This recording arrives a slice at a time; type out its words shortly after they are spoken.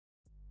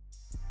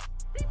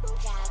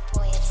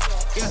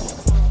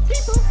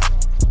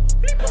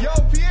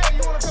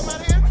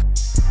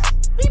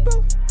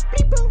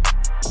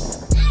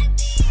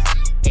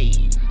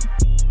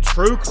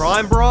True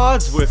Crime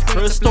Broads with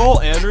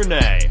Crystal and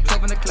Renee.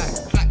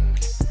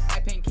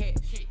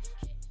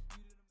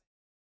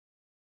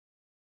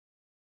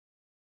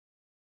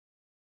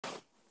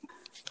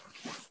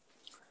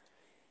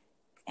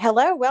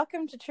 Hello,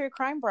 welcome to True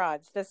Crime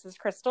Broads. This is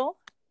Crystal.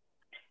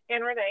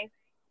 And Renee.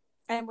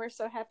 And we're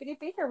so happy to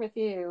be here with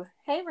you.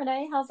 Hey,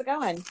 Renee, how's it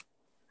going?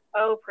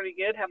 Oh, pretty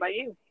good. How about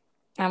you?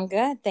 I'm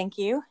good, thank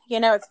you. You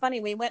know, it's funny,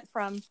 we went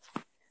from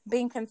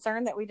being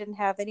concerned that we didn't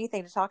have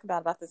anything to talk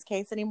about this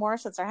case anymore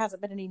since there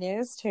hasn't been any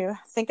news to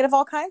thinking of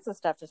all kinds of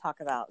stuff to talk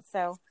about.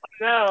 So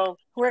no,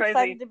 we're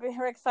crazy.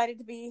 excited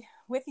to be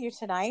with you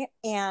tonight.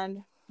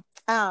 And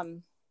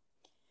all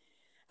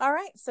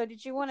right, so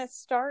did you want to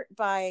start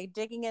by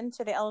digging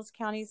into the Ellis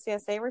County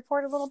CSI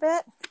report a little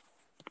bit?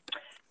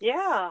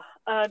 Yeah,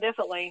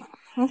 definitely.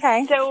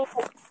 Okay. So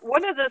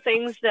one of the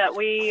things that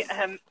me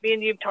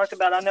and you've talked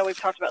about, I know we've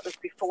talked about this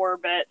before,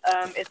 but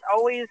it's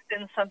always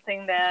been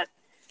something that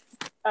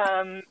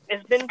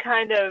has been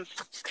kind of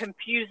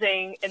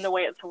confusing in the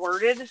way it's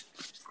worded.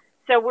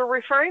 So we're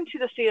referring to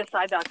the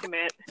CSI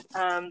document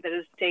that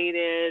is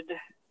dated.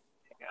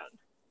 Hang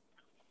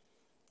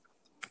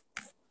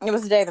on. It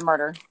was the day of the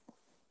murder,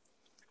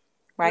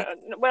 right?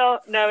 No,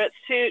 it's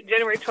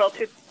January 12th.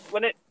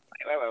 Wait.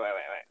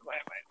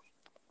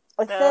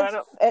 It says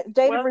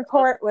dated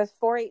report was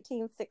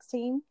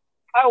 4/18/16.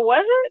 Oh,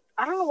 was it?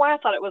 I don't know why I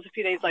thought it was a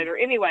few days later.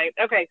 Anyway,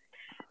 okay.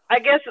 I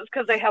guess it's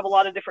because they have a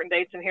lot of different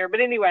dates in here. But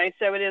anyway,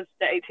 so it is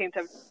the 18th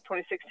of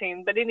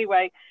 2016. But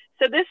anyway,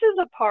 so this is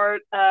a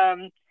part,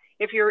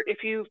 if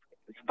you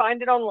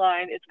find it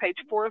online, it's page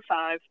 4 of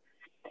 5.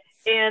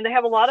 And they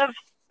have a lot of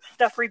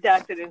stuff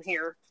redacted in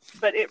here.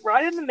 But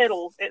right in the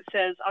middle, it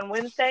says, on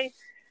Wednesday,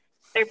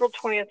 April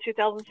 20th,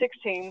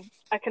 2016,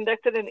 I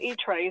conducted an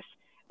e-trace.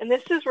 And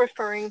this is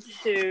referring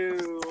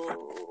to,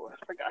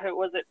 I forgot who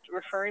was it,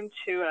 referring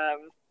to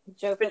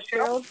Joe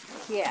Fitzgerald?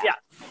 Yeah.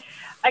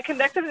 I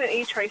conducted an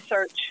e-trace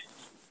search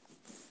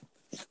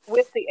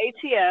with the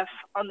ATF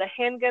on the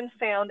handgun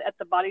found at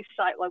the body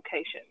site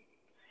location.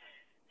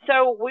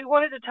 So we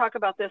wanted to talk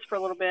about this for a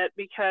little bit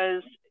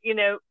because, you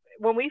know,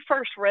 when we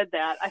first read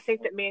that, I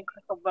think that me and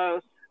Crystal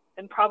both,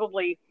 and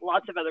probably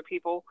lots of other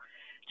people,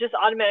 just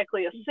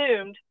automatically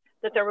assumed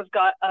that there was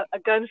a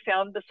gun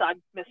found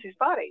beside Missy's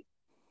body.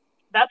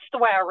 That's the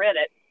way I read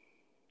it.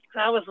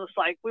 And I was just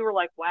like, we were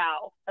like,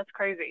 wow, that's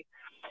crazy.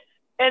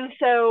 And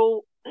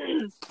so,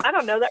 I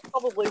don't know, that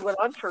probably went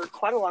on for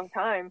quite a long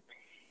time.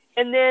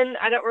 And then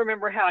I don't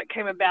remember how it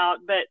came about,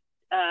 but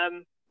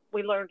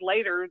we learned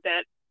later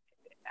that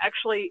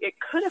actually it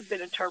could have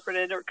been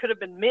interpreted or could have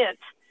been meant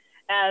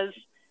as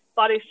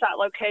body site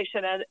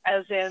location,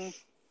 as in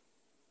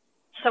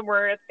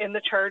somewhere in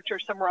the church or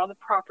somewhere on the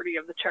property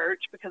of the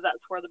church, because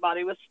that's where the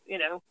body was, you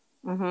know,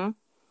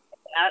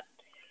 at.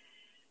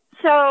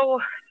 So,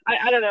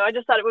 I don't know. I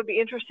just thought it would be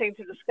interesting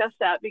to discuss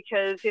that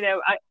because, you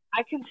know,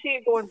 I can see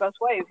it going both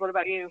ways. What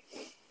about you?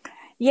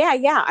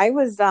 Yeah. I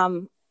was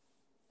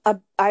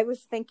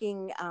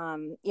thinking,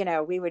 you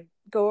know, we would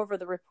go over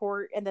the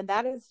report, and then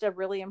that is a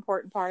really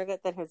important part of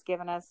it that has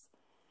given us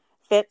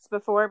fits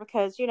before,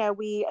 because, you know,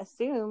 we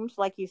assumed,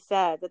 like you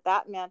said,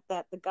 that meant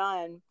that the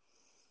gun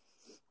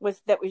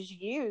was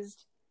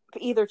used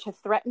either to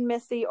threaten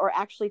Missy or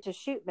actually to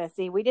shoot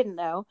Missy. We didn't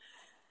know.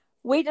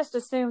 We just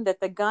assumed that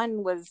the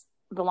gun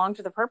belonged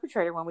to the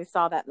perpetrator when we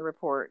saw that in the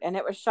report. And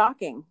it was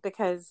shocking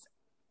because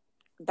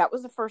that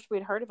was the first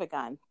we'd heard of a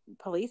gun.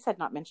 Police had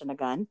not mentioned a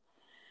gun.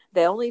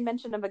 The only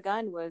mention of a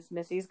gun was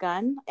Missy's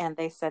gun, and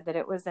they said that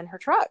it was in her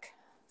truck.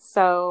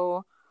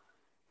 So,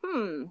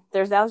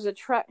 there's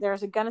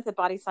a gun at the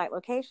body site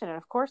location. And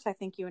of course, I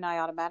think you and I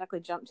automatically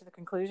jumped to the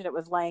conclusion it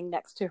was laying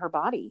next to her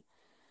body.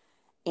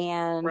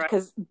 And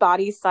because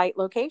body site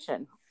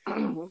location.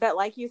 But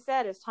like you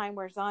said, as time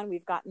wears on,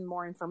 we've gotten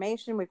more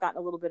information. We've gotten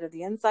a little bit of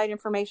the inside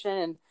information.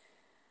 And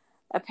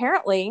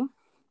apparently,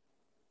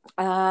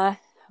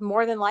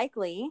 more than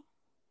likely,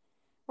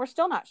 we're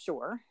still not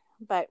sure,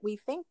 but we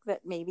think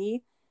that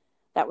maybe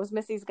that was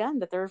Missy's gun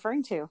that they're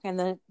referring to in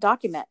the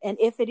document. And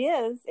if it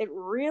is, it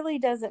really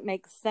doesn't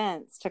make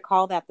sense to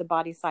call that the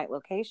body site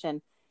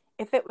location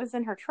if it was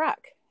in her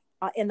truck,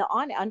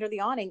 under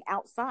the awning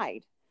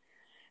outside.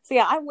 So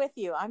yeah, I'm with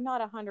you. I'm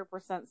not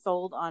 100%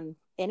 sold on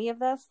any of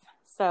this.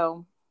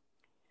 So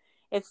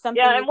it's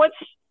something. Yeah, and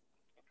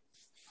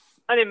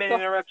I didn't mean to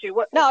interrupt you.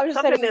 I was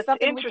just saying that's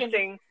something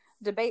interesting. We can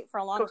debate for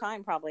a long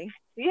time, probably.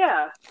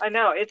 Yeah, I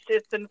know.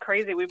 It's been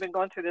crazy. We've been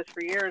going through this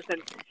for years,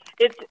 and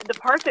it's the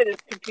part that is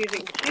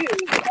confusing too.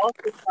 It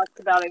also talks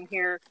about in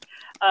here,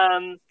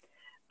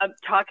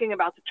 talking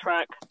about the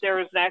truck.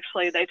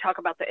 They talk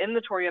about the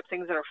inventory of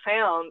things that are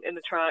found in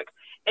the truck,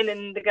 and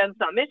then the gun's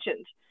not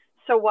mentioned.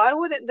 So why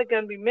wouldn't the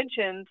gun be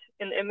mentioned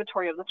in the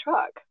inventory of the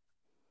truck?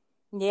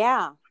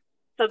 Yeah.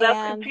 So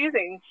that's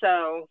confusing.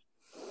 So.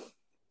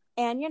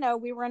 And, you know,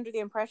 we were under the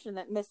impression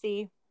that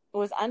Missy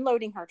was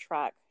unloading her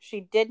truck. She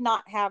did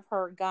not have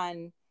her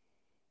gun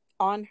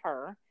on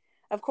her.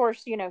 Of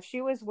course, you know, she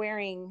was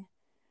wearing,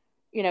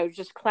 you know,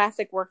 just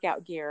classic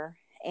workout gear.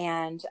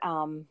 And,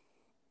 I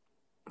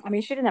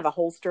mean, she didn't have a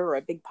holster or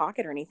a big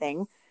pocket or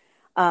anything.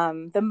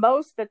 The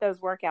most that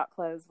those workout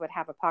clothes would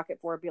have a pocket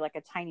for would be like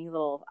a tiny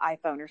little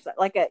iPhone or something,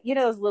 like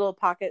those little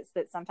pockets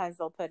that sometimes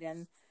they'll put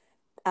in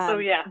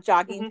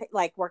jogging,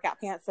 like workout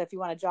pants. So if you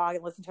want to jog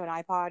and listen to an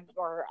iPod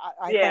or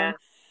iPhone,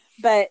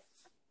 but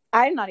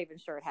I'm not even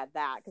sure it had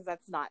that because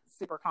that's not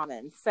super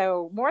common.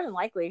 So more than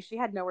likely she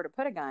had nowhere to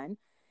put a gun.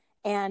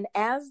 And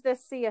as the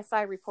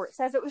CSI report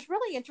says, it was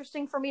really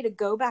interesting for me to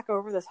go back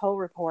over this whole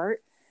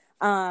report.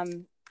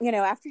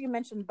 After you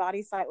mentioned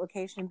body site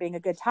location being a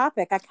good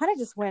topic, I kind of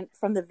just went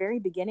from the very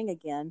beginning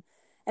again.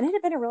 And it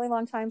had been a really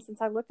long time since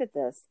I looked at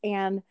this.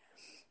 And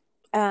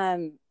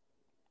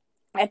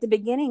at the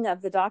beginning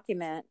of the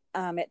document,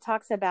 it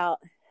talks about,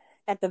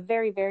 at the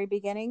very, very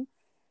beginning,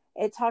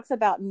 it talks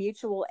about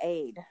mutual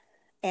aid.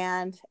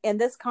 And in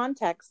this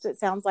context, it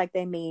sounds like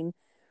they mean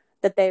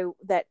that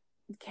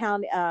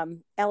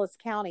Ellis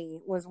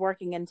County was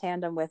working in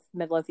tandem with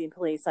Midlothian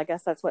Police. I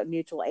guess that's what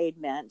mutual aid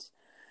meant.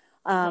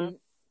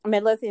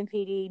 Midlothian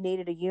PD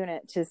needed a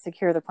unit to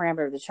secure the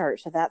perimeter of the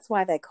church. So that's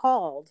why they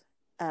called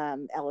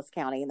Ellis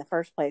County in the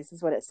first place,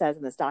 is what it says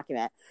in this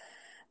document.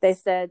 They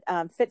said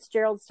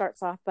Fitzgerald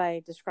starts off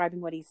by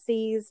describing what he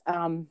sees.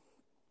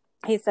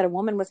 He said a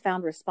woman was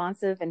found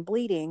responsive and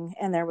bleeding,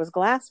 and there was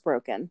glass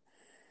broken.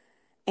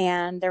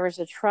 And there was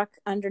a truck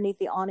underneath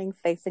the awning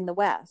facing the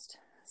west.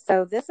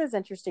 So this is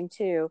interesting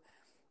too.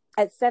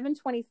 At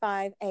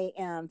 7:25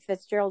 a.m.,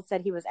 Fitzgerald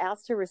said he was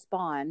asked to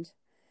respond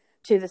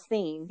to the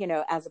scene,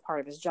 as a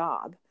part of his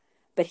job.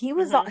 But he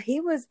was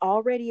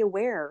already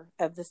aware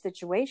of the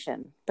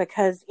situation,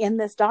 because in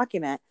this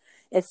document,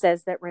 it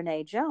says that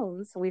Renee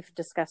Jones, we've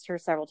discussed her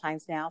several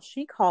times now,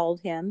 she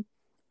called him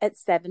at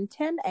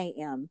 7:10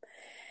 a.m.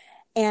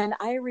 And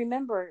I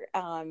remember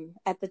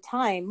at the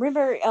time,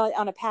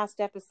 on a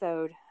past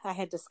episode, I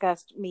had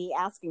discussed me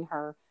asking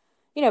her,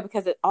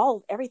 because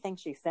everything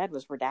she said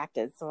was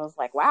redacted. So I was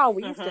like, wow,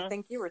 we used to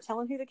think you were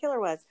telling who the killer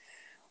was.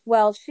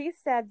 Well, she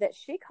said that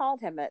she called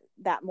him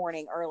that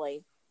morning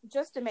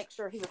just to make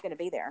sure he was going to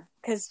be there,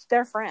 because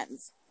they're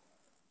friends.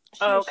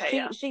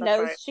 She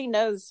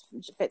knows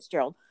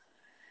Fitzgerald,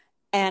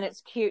 and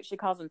it's cute. She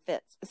calls him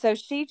Fitz. So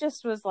she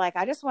just was like,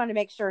 I just wanted to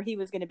make sure he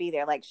was going to be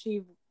there. Like,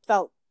 she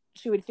felt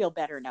she would feel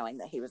better knowing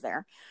that he was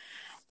there.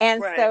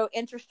 And so,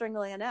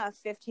 interestingly enough,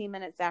 15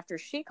 minutes after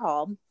she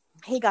called,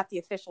 he got the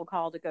official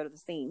call to go to the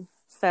scene.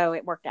 So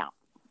it worked out.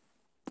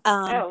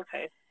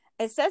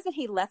 It says that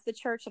he left the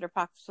church at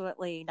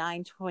approximately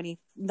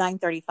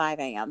 9:35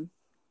 a.m.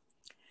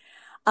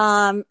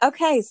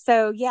 Okay,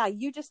 so yeah,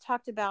 you just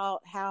talked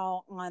about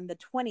how on the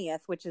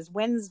 20th, which is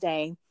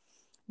Wednesday,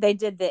 they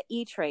did the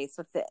E-Trace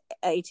with the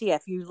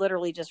ATF. You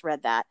literally just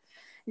read that.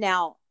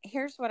 Now,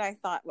 here's what I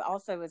thought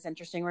also was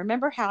interesting.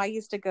 Remember how I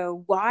used to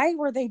go, why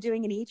were they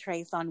doing an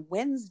E-Trace on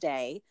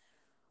Wednesday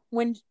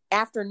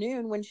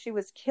afternoon when she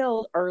was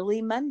killed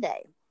early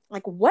Monday?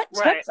 Like, what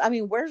tips? I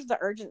mean, where's the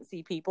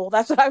urgency, people?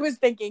 That's what I was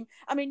thinking.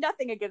 I mean,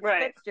 nothing against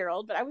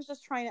Fitzgerald, but I was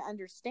just trying to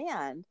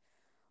understand,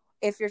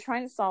 if you're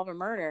trying to solve a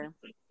murder,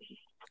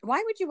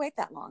 why would you wait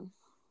that long?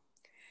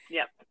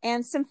 Yep.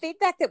 And some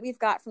feedback that we've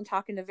got from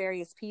talking to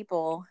various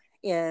people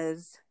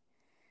is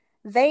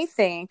they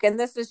think, and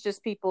this is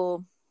just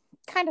people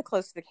kind of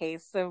close to the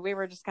case, so we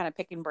were just kind of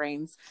picking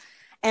brains.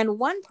 And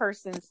one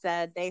person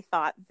said they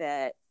thought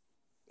that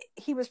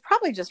he was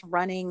probably just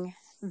running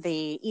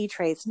the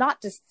E-Trace,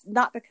 not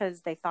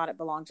because they thought it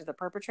belonged to the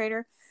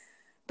perpetrator,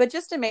 but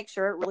just to make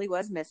sure it really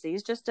was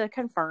Missy's, just to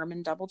confirm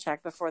and double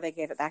check before they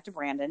gave it back to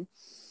Brandon.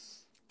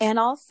 And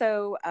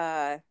also,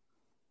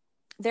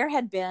 there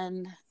had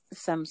been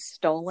some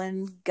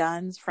stolen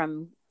guns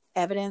from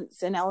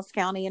evidence in Ellis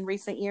County in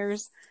recent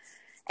years.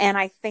 And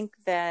I think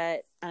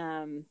that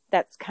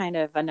that's kind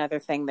of another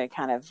thing they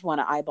kind of want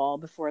to eyeball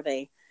before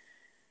they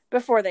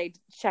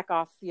check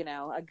off, a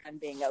gun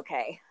being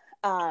okay.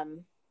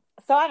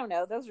 So I don't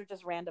know. Those are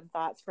just random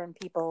thoughts from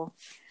people.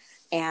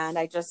 And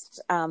I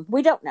just,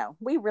 we don't know.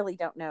 We really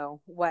don't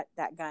know what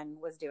that gun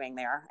was doing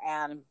there.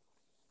 And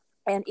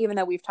even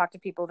though we've talked to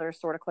people that are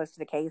sort of close to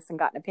the case and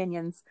gotten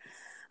opinions,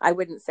 I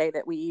wouldn't say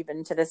that we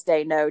even to this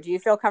day know. Do you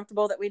feel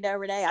comfortable that we know,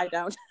 Renee? I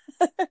don't.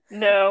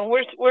 No,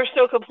 we're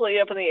still completely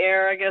up in the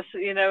air. I guess,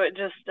 it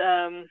just,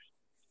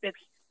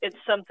 it's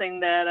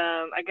something that,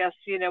 I guess,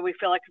 we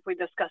feel like if we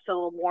discuss it a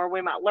little more,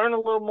 we might learn a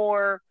little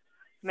more.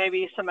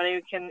 Maybe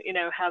somebody can,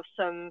 have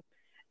some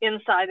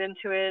insight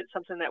into it,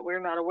 something that we're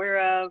not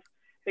aware of,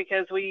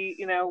 because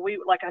we,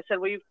 like I said,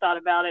 we've thought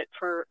about it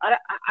for,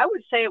 I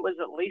would say it was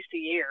at least a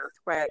year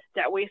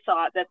that we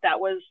thought that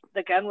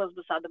the gun was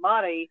beside the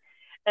body.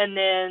 And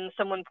then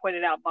someone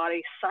pointed out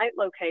body site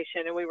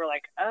location, and we were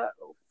like, oh.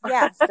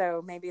 Yeah,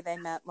 so maybe they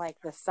meant like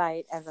the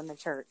site as in the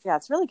church. Yeah,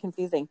 it's really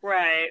confusing.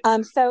 Right.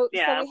 So we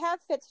have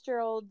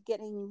Fitzgerald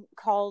getting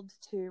called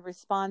to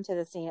respond to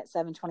the scene at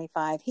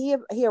 7:25. He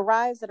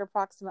arrives at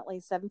approximately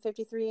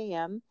 7:53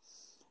 a.m.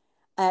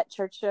 at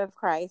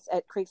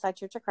Creekside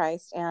Church of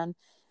Christ. And,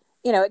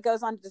 it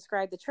goes on to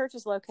describe the church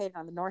is located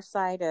on the north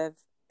side of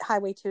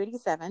Highway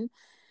 287.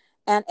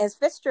 And as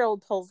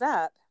Fitzgerald pulls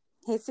up,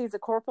 he sees a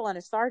corporal and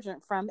a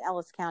sergeant from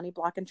Ellis County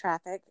blocking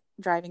traffic,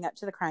 driving up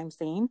to the crime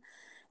scene.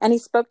 And he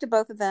spoke to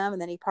both of them,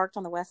 and then he parked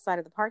on the west side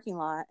of the parking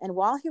lot. And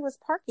while he was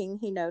parking,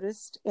 he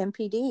noticed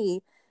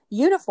MPD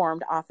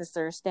uniformed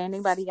officers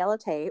standing by the yellow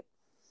tape.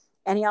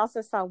 And he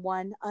also saw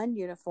one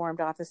ununiformed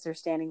officer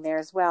standing there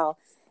as well.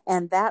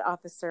 And that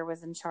officer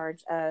was in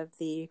charge of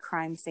the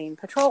crime scene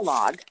patrol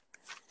log.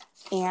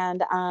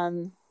 And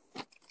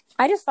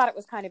I just thought it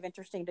was kind of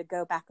interesting to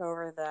go back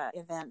over the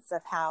events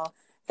of how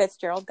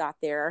Fitzgerald got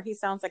there. He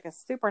sounds like a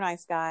super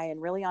nice guy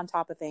and really on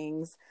top of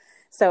things.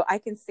 So I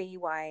can see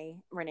why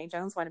Renee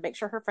Jones wanted to make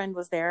sure her friend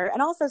was there.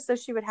 And also so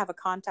she would have a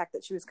contact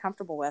that she was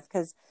comfortable with.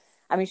 Because,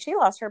 I mean, she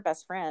lost her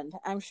best friend.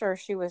 I'm sure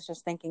she was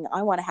just thinking,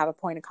 I want to have a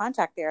point of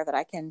contact there that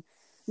I can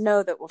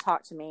know that will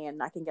talk to me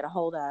and I can get a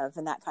hold of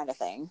and that kind of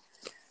thing.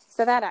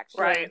 So that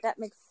actually, that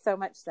makes so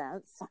much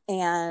sense.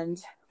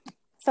 And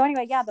so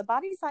anyway, yeah, the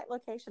body site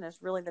location is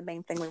really the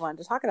main thing we wanted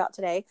to talk about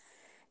today.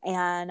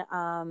 And,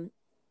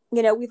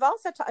 you know, we've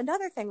also,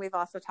 another thing we've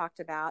also talked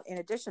about in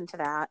addition to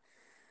that,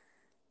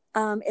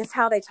 is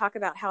how they talk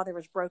about how there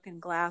was broken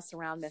glass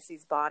around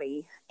Missy's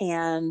body.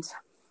 And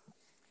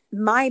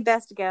my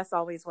best guess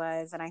always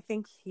was, and I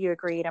think you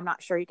agreed, I'm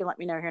not sure, you can let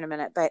me know here in a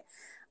minute, but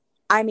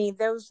I mean,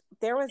 there was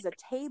a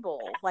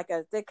table,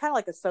 they're kind of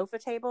like a sofa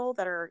table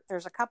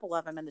there's a couple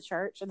of them in the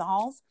church, in the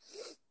halls.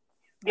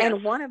 Yes.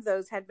 And one of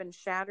those had been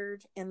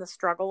shattered in the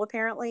struggle,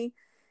 apparently.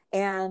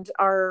 And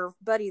our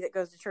buddy that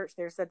goes to church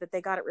there said that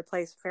they got it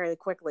replaced fairly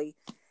quickly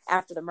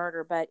after the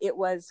murder, but it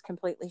was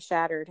completely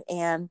shattered.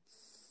 And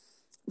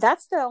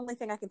that's the only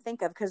thing I can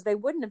think of, because they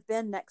wouldn't have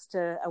been next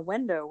to a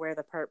window where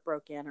the perp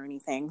broke in or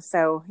anything.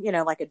 So, you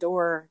know, like a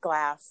door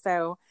glass.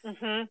 So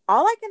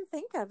all I can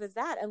think of is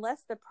that,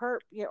 unless the perp,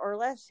 you know, or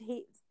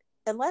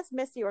unless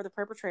Missy or the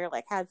perpetrator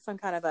like had some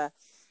kind of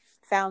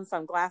found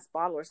some glass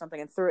bottle or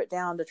something and threw it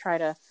down to try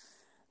to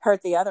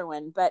hurt the other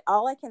one. But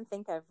all I can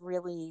think of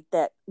really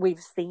that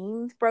we've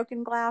seen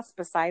broken glass,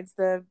 besides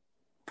those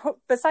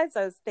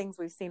things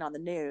we've seen on the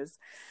news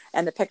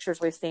and the pictures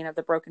we've seen of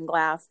the broken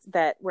glass,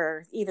 that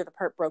where either the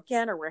perp broke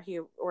in or where he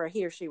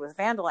or she was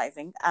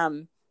vandalizing.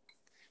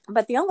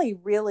 But the only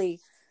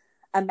really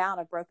amount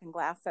of broken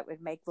glass that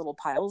would make little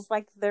piles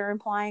like they're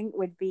implying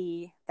would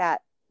be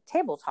that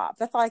tabletop.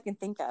 That's all I can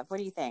think of. What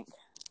do you think?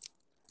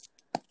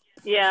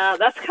 Yeah,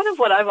 that's kind of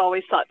what I've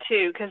always thought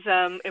too, because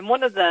in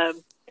one of the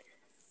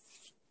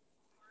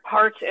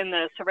parts in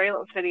the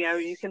surveillance video,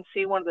 you can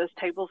see one of those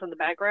tables in the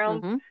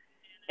background. Mm-hmm.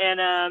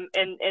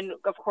 And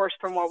of course,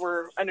 from what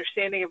we're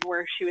understanding of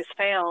where she was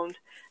found,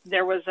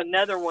 there was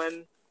another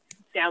one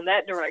down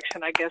that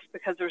direction, I guess,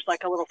 because there's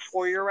like a little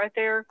foyer right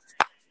there.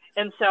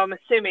 And so I'm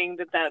assuming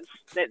that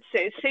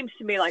it seems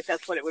to me like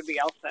that's what it would be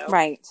also.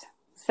 Right.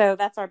 So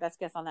that's our best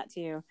guess on that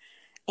too.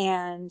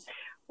 And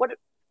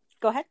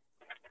go ahead.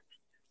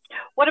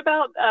 What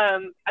about,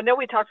 I know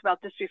we talked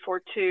about this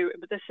before too,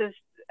 but this is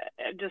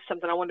just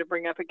something I wanted to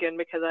bring up again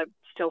because I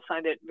still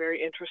find it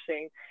very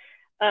interesting.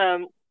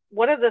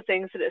 One of the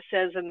things that it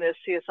says in this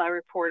CSI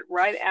report,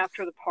 right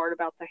after the part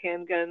about the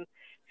handgun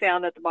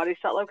found at the body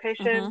site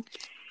location,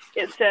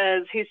 he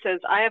says,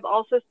 I have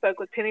also spoke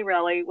with Penny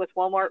Relly with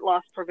Walmart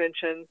Loss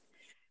Prevention.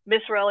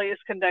 Miss Relly is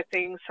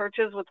conducting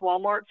searches with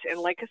Walmarts in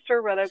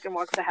Lancaster, Red Oak, and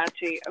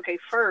Waxahachie. Okay,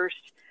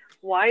 first,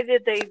 why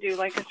did they do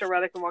Lancaster,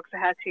 Red Oak, and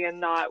Waxahachie and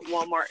not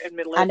Walmart in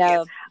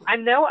Midlothian? I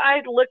know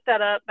I looked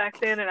that up back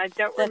then, and I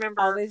don't remember.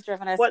 That's always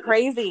driven us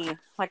crazy.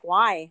 Like,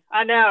 why?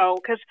 I know,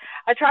 because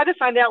I tried to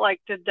find out,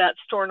 like, did that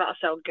store not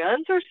sell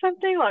guns or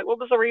something? Like, what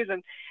was the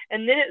reason?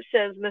 And then it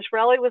says Miss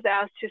Relly was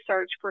asked to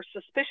search for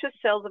suspicious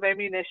sales of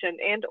ammunition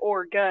and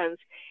or guns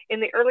in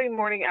the early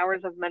morning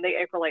hours of Monday,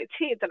 April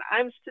 18th. And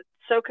I'm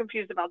so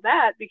confused about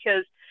that,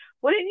 because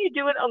wouldn't you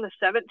do it on the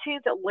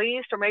 17th at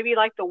least, or maybe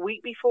like the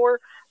week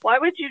before? Why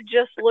would you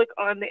just look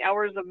on the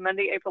hours of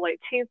Monday, April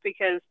 18th?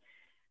 Because,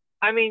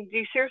 I mean, do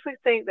you seriously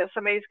think that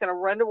somebody's going to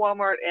run to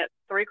Walmart at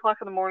 3 o'clock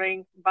in the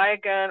morning, buy a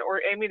gun or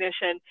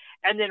ammunition,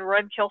 and then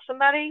run kill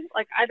somebody?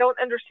 Like, I don't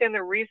understand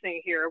the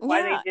reasoning here of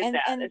why they did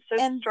that. It's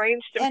so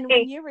strange to me. And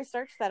when you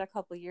researched that a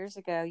couple of years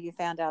ago, you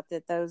found out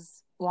that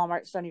those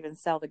Walmarts don't even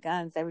sell the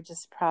guns. They would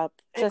just have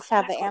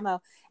the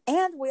ammo.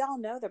 And we all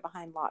know they're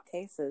behind locked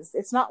cases.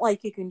 It's not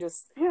like you can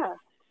just... Yeah.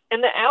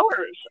 And the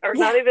hours are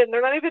they're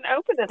not even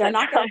open at that time.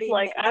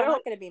 They're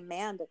not going to be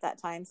manned at that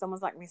time.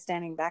 Someone's not going to be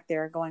standing back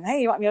there going,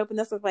 hey, you want me to open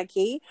this with my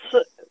key?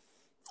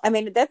 I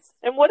mean,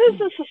 and what is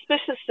a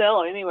suspicious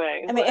sale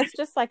anyway? I mean, it's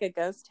just like a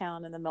ghost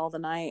town in the middle of the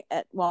night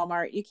at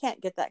Walmart. You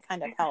can't get that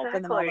kind of help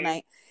in the middle of the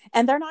night.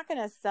 And they're not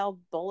going to sell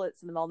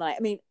bullets in the middle of the night.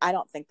 I mean, I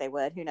don't think they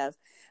would. Who knows?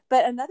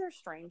 But another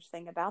strange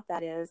thing about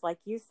that is, like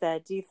you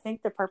said, do you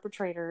think the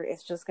perpetrator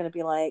is just going to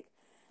be like,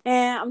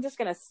 I'm just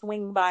going to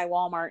swing by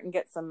Walmart and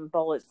get some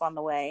bullets on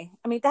the way?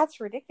 I mean, that's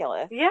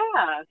ridiculous. Yeah,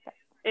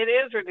 it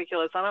is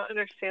ridiculous. I don't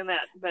understand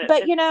that.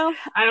 But you know,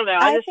 I don't know.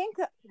 I think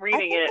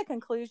the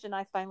conclusion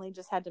I finally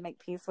just had to make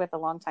peace with a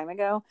long time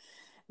ago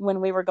when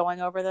we were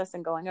going over this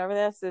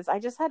is I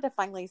just had to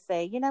finally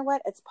say, you know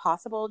what, it's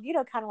possible,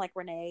 kind of like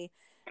Renee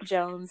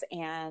Jones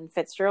and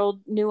Fitzgerald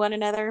knew one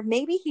another.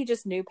 Maybe he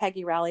just knew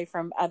Peggy Rowley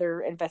from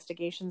other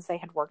investigations they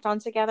had worked on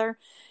together.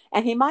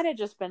 And he might have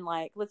just been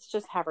like, let's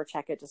just have her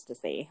check it just to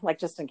see, like,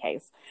 just in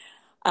case.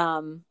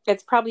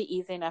 It's probably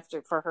easy enough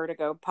for her to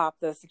go pop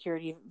the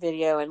security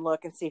video and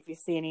look and see if you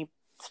see any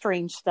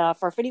strange stuff,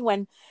 or if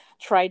anyone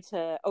tried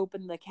to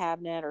open the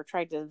cabinet or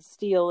tried to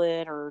steal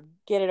it or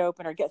get it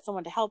open or get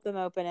someone to help them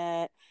open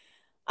it.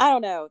 I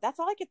don't know. That's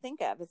all I could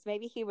think of. Is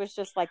maybe he was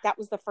just like, that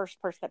was the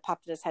first person that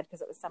popped in his head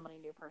because it was someone he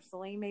knew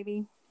personally,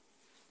 maybe.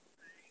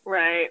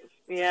 Right.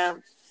 Yeah.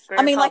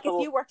 I mean, like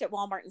if you worked at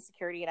Walmart in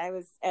security and I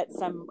was at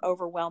some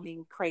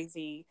overwhelming,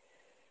 crazy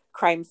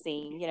crime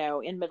scene,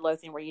 in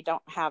Midlothian where you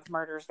don't have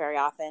murders very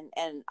often,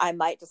 and I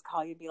might just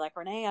call you and be like,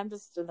 Renee, I'm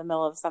just in the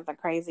middle of something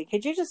crazy.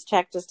 Could you just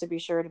check just to be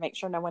sure, to make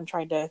sure no one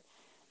tried to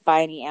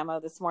buy any ammo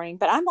this morning?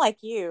 But I'm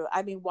like you.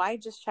 I mean, why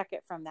just check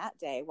it from that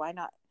day? Why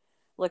not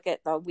look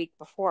at the week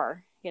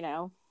before,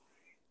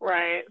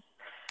 Right.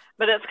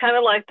 But it's kind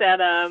of like that.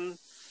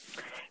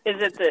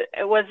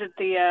 Was it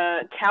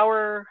the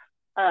Tower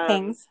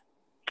Pings?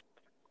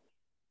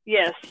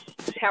 Yes,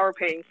 Tower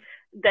Ping.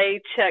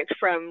 They checked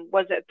from,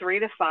 was it 3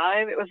 to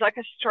 5? It was like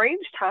a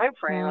strange time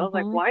frame. I was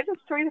like, why just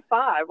 3 to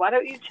 5? Why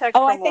don't you check?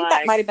 Oh, I think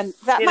that might have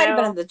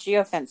been in the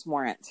geofence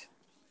warrant.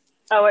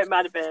 Oh, it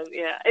might have been.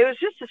 Yeah, it was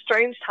just a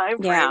strange time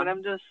frame, yeah. And I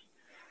don't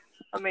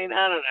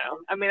know.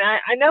 I mean,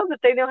 I know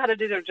that they know how to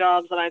do their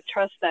jobs, and I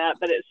trust that,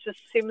 but it just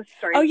seems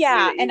strange. Oh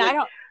yeah, and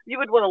you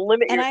would want to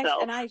limit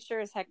yourself. I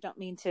sure as heck don't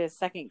mean to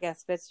second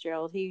guess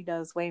Fitzgerald. He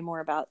knows way more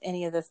about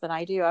any of this than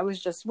I do.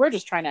 We're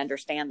just trying to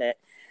understand it.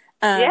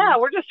 Yeah,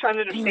 we're just trying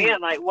to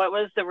understand, like, what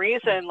was the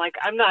reason? Like,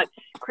 I'm not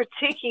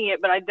critiquing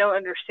it, but I don't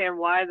understand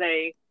why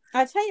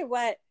I'll tell you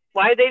what.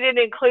 Why they didn't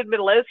include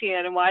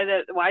Midlothian and why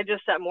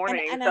just that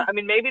morning. I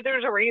mean, maybe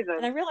there's a reason.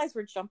 And I realize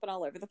we're jumping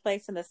all over the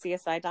place in the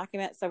CSI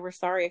document, so we're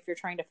sorry if you're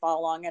trying to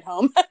follow along at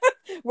home.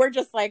 We're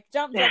just like,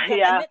 jump. Yeah.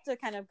 I meant to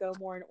kind of go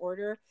more in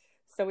order,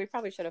 so we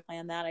probably should have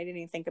planned that. I didn't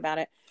even think about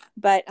it.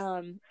 But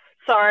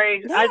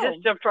sorry, no. I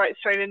just jumped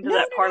straight into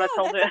that part. I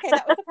told you. Okay,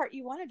 that was the part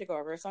you wanted to go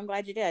over, so I'm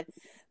glad you did.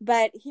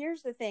 But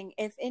here's the thing.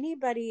 If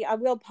anybody, I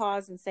will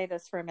pause and say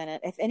this for a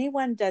minute. If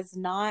anyone does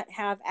not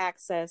have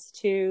access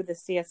to the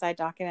CSI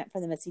document for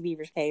the Missy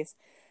Bevers case,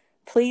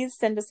 please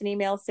send us an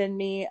email,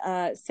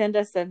 send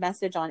us a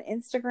message on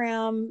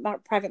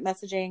Instagram, private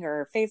messaging,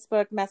 or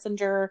Facebook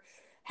Messenger,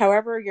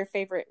 however your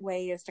favorite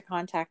way is to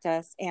contact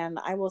us, and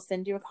I will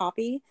send you a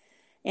copy,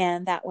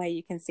 and that way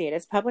you can see it.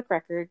 It's public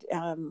record.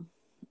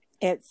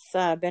 It's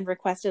been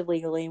requested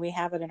legally. We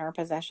have it in our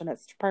possession.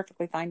 It's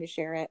perfectly fine to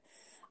share it.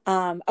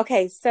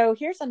 Okay, so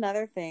here's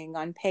another thing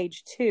on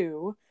page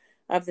 2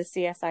 of the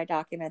CSI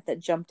document that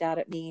jumped out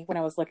at me when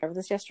I was looking over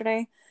this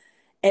yesterday.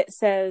 It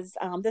says,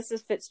 this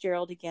is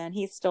Fitzgerald again.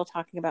 He's still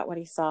talking about what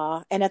he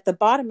saw. And at the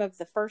bottom of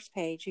the first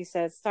page, he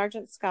says,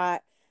 Sergeant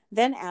Scott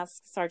then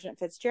asked Sergeant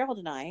Fitzgerald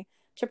and I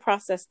to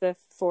process the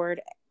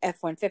Ford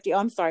F-150. Oh,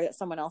 I'm sorry, that's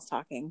someone else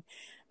talking.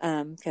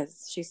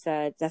 Because she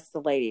said, that's the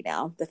lady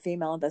now, the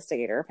female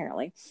investigator,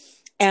 apparently,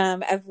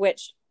 of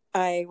which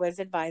I was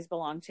advised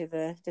belonged to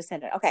the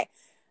descendant. Okay.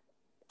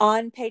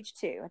 On page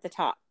 2 at the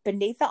top,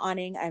 beneath the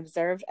awning, I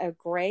observed a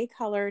gray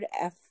colored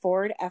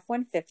Ford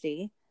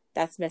F-150.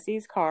 That's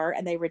Missy's car,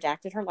 and they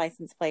redacted her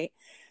license plate.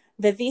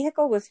 The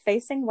vehicle was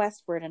facing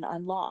westward and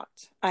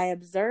unlocked. I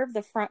observed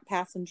the front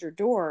passenger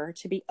door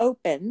to be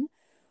open,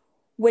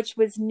 which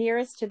was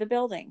nearest to the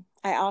building.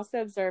 I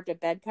also observed a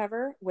bed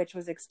cover, which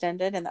was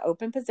extended in the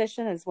open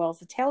position, as well as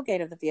the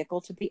tailgate of the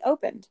vehicle to be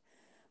opened.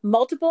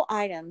 Multiple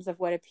items of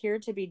what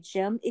appeared to be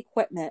gym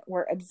equipment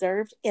were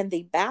observed in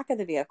the back of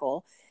the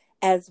vehicle,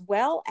 as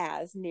well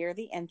as near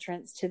the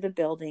entrance to the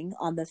building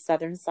on the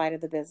southern side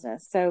of the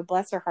business. So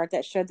bless her heart,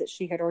 that showed that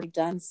she had already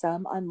done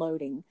some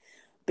unloading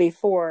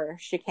before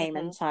she came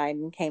inside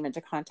and came into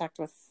contact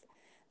with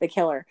the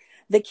killer.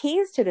 The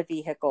keys to the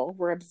vehicle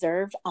were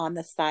observed on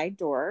the side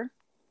door.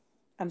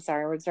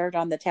 Were observed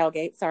on the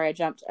tailgate. Sorry, I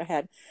jumped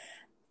ahead.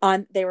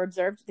 They were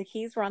observed. The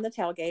keys were on the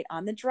tailgate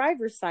on the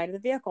driver's side of the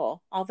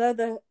vehicle.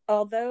 Through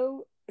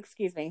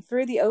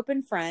the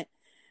open front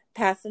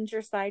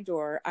passenger side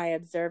door, I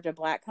observed a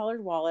black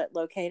colored wallet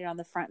located on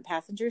the front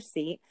passenger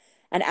seat,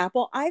 an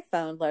Apple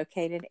iPhone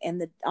located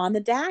on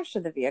the dash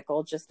of the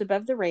vehicle just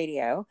above the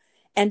radio,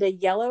 and a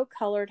yellow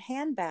colored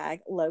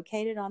handbag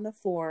located on the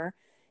floor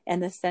in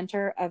the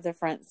center of the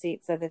front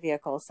seats of the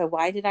vehicle. So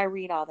why did I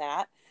read all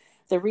that?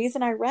 The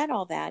reason I read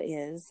all that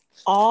is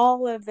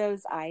all of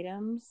those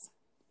items,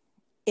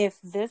 if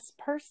this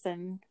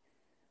person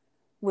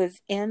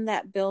was in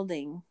that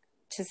building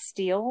to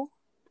steal,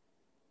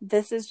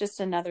 this is just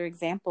another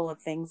example of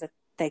things that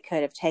they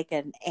could have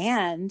taken.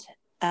 And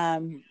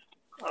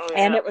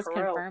it was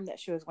confirmed that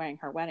she was wearing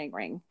her wedding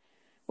ring,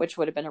 which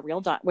would have been a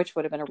real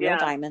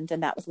diamond,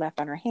 and that was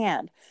left on her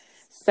hand.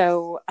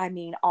 So, I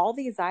mean, all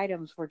these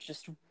items were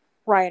just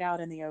right out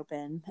in the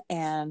open,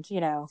 and,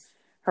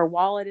 her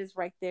wallet is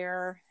right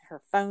there. Her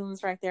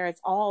phone's right there.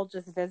 It's all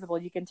just visible.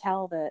 You can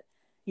tell that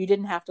You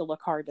didn't have to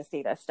look hard to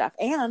see this stuff.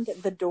 And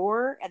the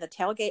door and the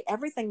tailgate,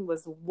 everything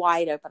was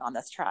wide open on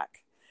this truck.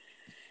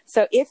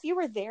 So if you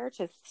were there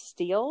to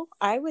steal,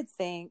 I would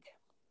think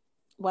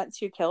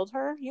once you killed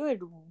her, you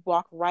would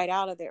walk right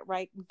out of there,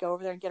 go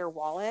over there and get her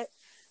wallet,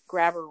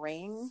 grab her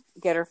ring,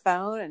 get her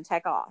phone, and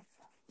take off,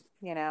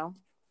 you know?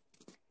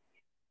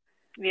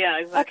 Yeah,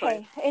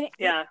 exactly. Okay.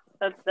 Yeah,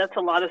 that's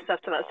a lot of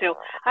stuff to not steal.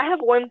 I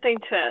have one thing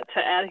to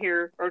add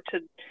here, or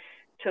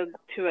to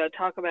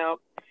talk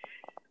about.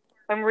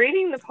 I'm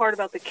reading the part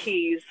about the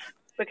keys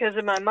because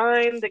in my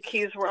mind the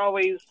keys were on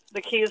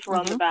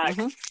the back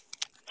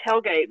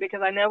tailgate,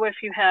 because I know if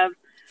you have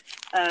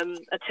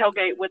a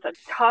tailgate with a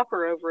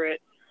topper over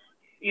it,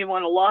 you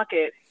want to lock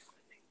it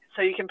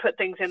so you can put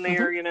things in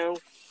there, you know,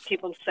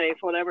 keep them safe,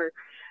 whatever.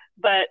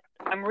 But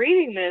I'm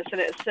reading this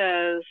and it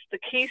says the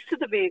keys to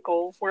the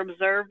vehicle were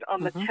observed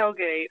on the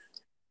tailgate.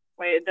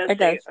 Wait, it does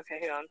say, okay,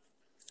 hang on.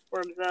 Were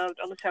observed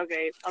on the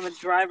tailgate on the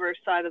driver's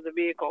side of the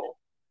vehicle.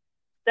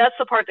 That's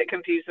the part that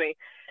confused me.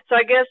 So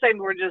I guess they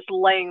were just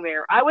laying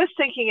there. I was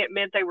thinking it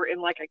meant they were in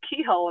like a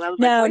keyhole, and I was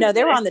no,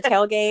 they were on the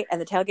tailgate, and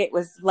the tailgate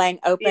was laying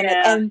open.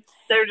 Yeah, and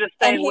they're just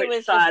saying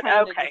which side.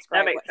 Okay,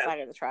 that makes sense. Side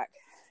of the truck.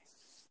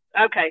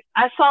 Okay,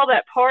 I saw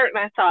that part, and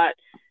I thought,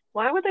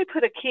 why would they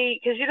put a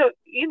key? Because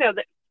you know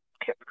that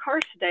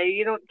cars today,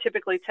 you don't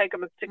typically take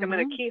them and stick them in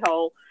a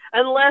keyhole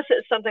unless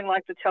it's something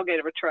like the tailgate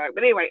of a truck.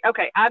 But anyway,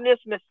 okay, I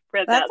just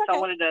misread that, so I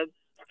wanted to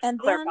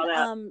clarify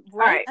that.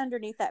 Right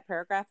underneath that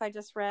paragraph I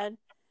just read,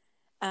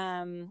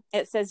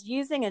 it says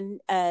using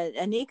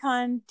a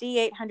Nikon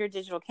D800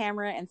 digital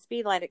camera and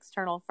Speedlight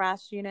external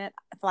flash unit,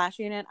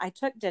 I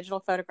took digital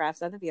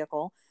photographs of the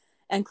vehicle,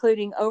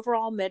 including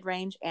overall,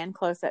 mid-range, and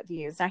close-up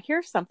views. Now,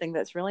 here's something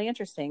that's really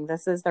interesting.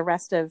 This is the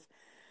rest of,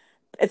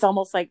 it's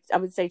almost like, I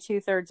would say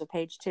 2/3 of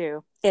page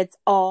 2. It's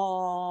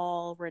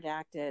all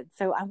redacted.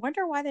 So I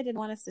wonder why they didn't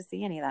want us to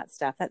see any of that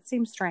stuff. That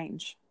seems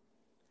strange.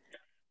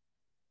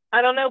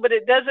 I don't know, but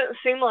it doesn't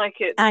seem like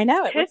it. I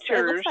know it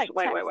pictures. Looks like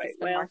wait.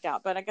 Well, marked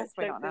out, but I guess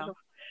we don't know.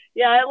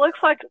 Yeah, it looks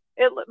like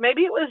it.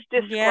 Maybe it was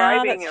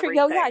describing that's true.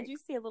 Everything. Yeah, I do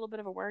see a little bit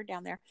of a word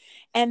down there,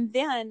 and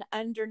then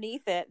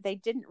underneath it, they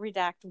didn't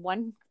redact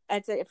one.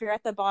 If you're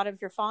at the bottom,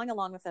 if you're following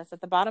along with us, at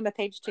the bottom of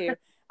page 2,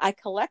 I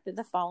collected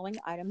the following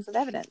items of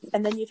evidence,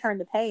 and then you turn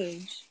the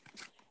page,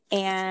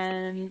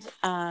 and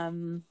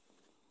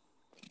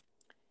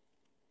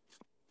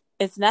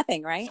it's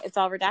nothing, right? It's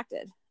all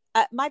redacted.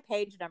 My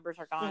page numbers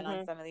are gone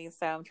on some of these,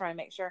 so I'm trying to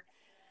make sure.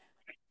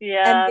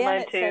 Yeah, and then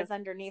it too. says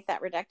underneath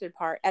that redacted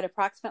part, at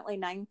approximately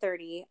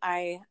 9:30,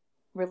 I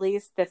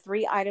released the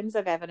 3 items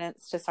of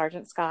evidence to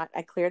Sergeant Scott.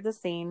 I cleared the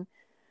scene,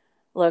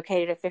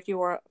 located at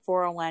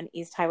 5401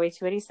 East Highway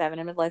 287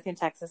 in Midlothian,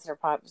 Texas, at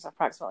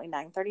approximately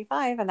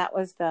 9:35, and that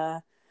was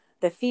the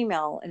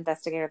female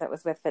investigator that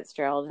was with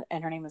Fitzgerald,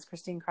 and her name was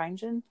Christine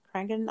Krangen.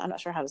 I'm not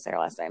sure how to say her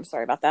last name.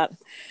 Sorry about that.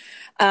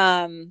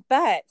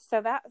 But so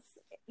that's,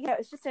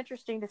 it's just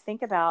interesting to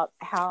think about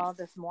how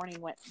that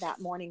morning went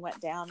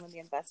down when the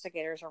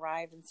investigators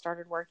arrived and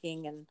started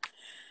working. And,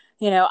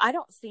 I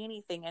don't see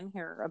anything in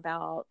here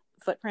about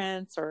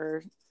footprints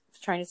or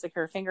trying to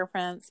secure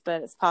fingerprints,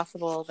 but it's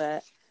possible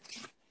that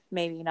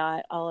maybe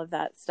not all of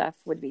that stuff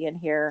would be in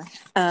here.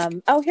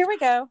 Here we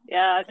go.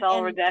 Yeah, it's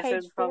all redacted.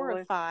 Page 4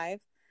 of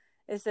 5.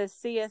 It says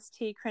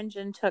CST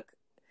Kringen took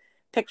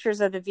pictures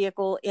of the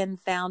vehicle in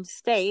found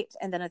state,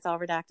 and then it's all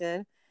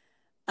redacted.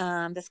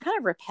 That's kind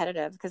of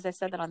repetitive because I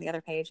said that on the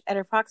other page. At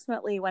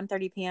approximately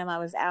 1:30 p.m., I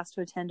was asked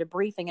to attend a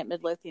briefing at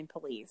Midlothian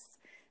Police.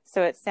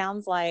 So it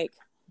sounds like,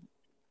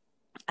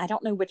 I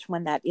don't know which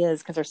one that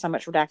is because there's so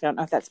much redacted. I don't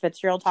know if that's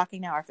Fitzgerald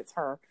talking now or if it's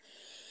her.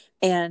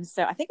 And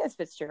so I think that's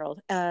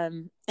Fitzgerald.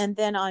 And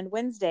then on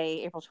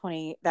Wednesday, April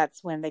 20,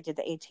 that's when they did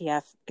the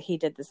ATF. He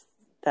did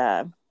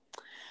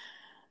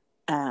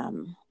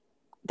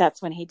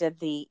that's when he did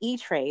the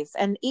E-Trace.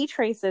 And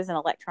E-Trace is an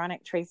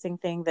electronic tracing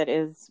thing that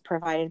is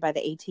provided by the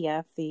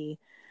ATF,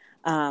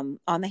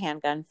 on the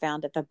handgun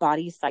found at the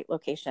body site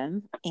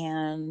location.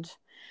 And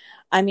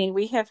I mean,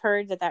 we have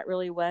heard that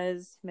really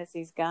was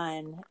Missy's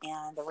gun.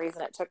 And the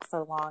reason it took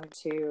so long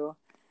to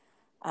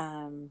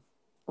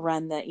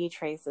run the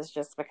E-Trace is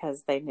just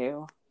because they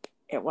knew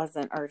it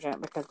wasn't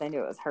urgent, because they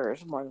knew it was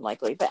hers more than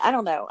likely. But I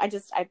don't know.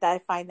 I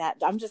find that,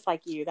 I'm just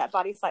like you, that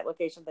body site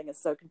location thing is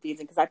so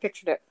confusing because I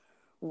pictured it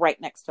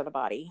right next to the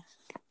body.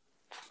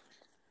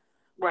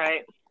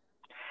 Right.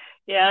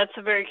 Yeah, it's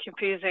a very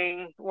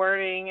confusing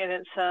wording, and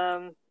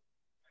it's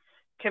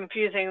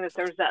confusing that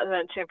there's that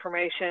much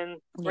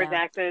information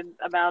redacted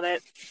about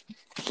it.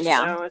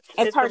 Yeah, so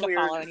it's hard to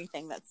follow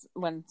anything that's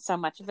when so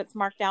much of it's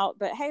marked out.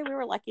 But hey, we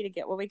were lucky to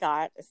get what we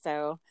got,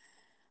 so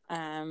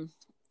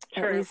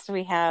at least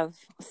we have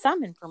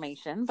some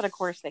information. But of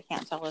course, they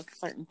can't tell us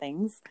certain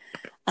things.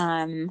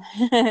 Right.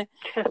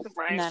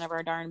 None of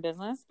our darn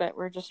business. But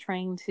we're just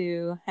trying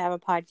to have a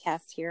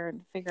podcast here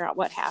and figure out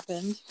what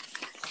happened.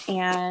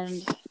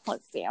 And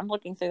let's see, I'm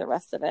looking through the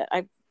rest of it.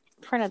 I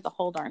printed the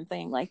whole darn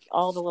thing, like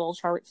all the little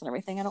charts and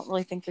everything. I don't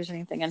really think there's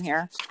anything in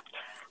here.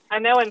 I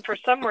know, and for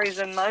some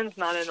reason mine's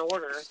not in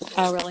order.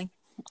 Oh, really?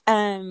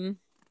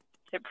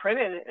 it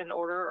printed in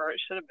order, or it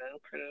should have been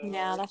printed in order.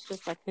 Yeah, that's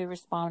just like who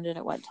responded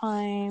at what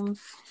time.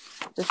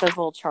 Just those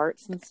little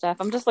charts and stuff.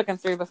 I'm just looking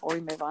through before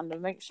we move on to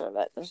make sure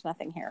that there's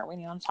nothing here we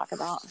need to talk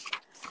about.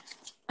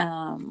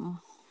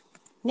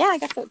 Yeah, I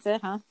guess that's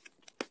it, huh?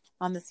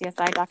 On the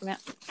CSI document.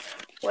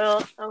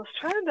 Well, I was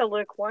trying to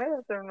look. Why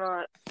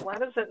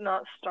does it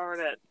not start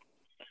at?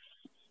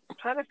 I'm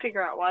trying to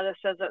figure out why this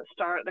doesn't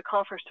start. The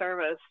call for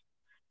service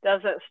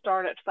doesn't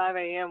start at 5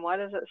 a.m. Why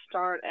does it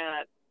start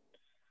at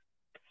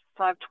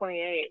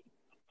 5:28?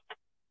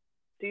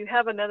 Do you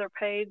have another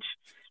page?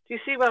 Do you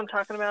see what I'm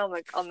talking about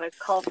on the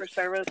call for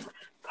service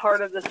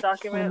part of this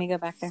document? Let me go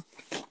back there.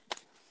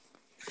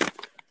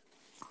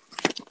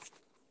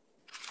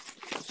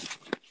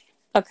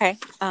 Okay.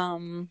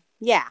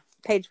 Yeah,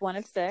 page 1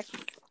 of 6.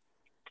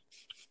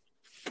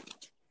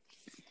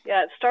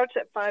 Yeah, it starts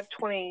at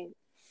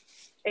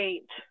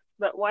 5:28,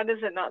 but why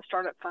does it not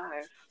start at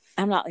 5?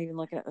 I'm not even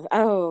looking at this.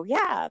 Oh,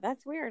 yeah,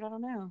 that's weird. I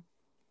don't know.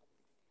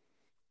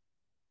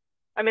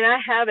 I mean, I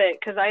have it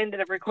because I ended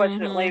up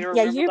requesting it later.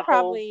 Yeah, you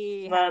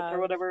probably month or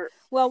whatever.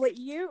 Well,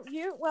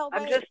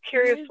 I'm just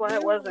curious why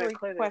it wasn't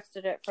included.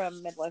 Requested it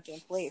from Midlothian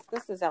Police.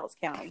 This is Ellis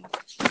County,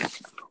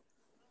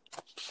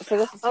 so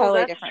this is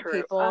totally different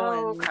true. people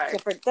and okay.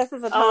 different. This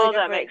is a totally different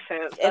that makes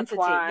sense. That's entity.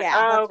 why. Yeah,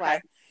 that's okay.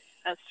 why.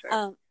 That's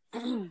true.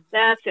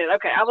 That's it.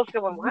 Okay, I was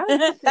going.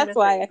 Why? That's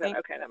why I think.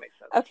 Okay, that makes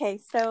sense. Okay,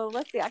 so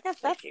let's see. I guess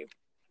Thank you.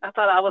 I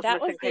thought I was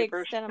missing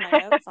papers. That was the extent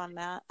of my notes on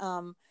that.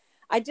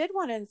 I did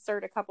want to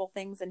insert a couple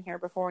things in here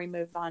before we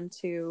move on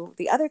to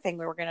the other thing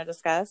we were going to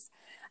discuss.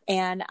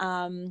 And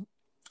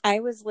I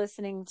was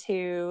listening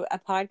to a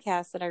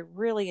podcast that I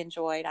really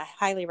enjoyed. I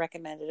highly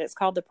recommend it. It's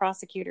called The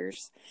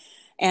Prosecutors.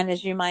 And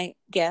as you might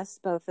guess,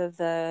 both of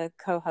the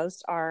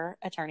co-hosts are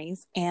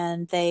attorneys,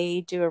 and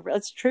they do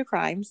it's true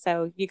crime.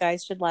 So you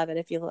guys should love it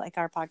if you like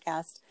our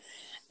podcast.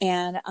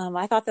 And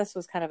I thought this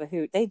was kind of a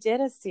hoot. They did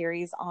a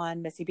series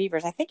on Missy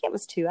Bevers. I think it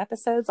was 2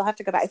 episodes. I'll have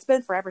to go back. It's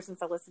been forever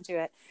since I listened to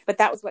it, but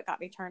that was what got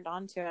me turned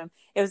on to him.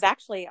 It was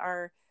actually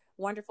our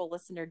wonderful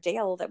listener,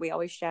 Dale, that we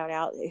always shout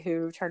out,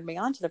 who turned me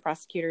on to The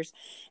Prosecutors.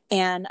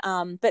 And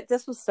but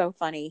this was so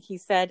funny. He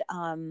said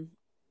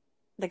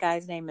the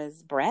guy's name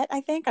is Brett, I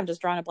think. I'm just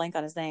drawing a blank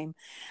on his name.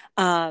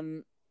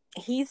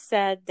 He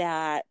said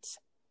that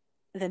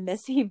the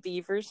Missy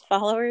Bevers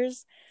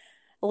followers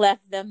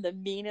left them the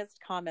meanest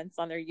comments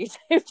on their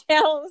YouTube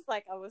channel.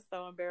 I was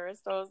so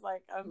embarrassed. I was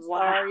like, I'm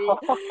sorry.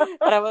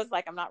 But I was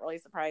like, I'm not really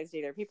surprised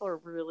either. People are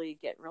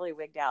get really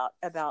wigged out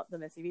about the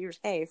Missy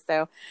Bevers case.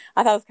 So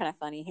I thought it was kind of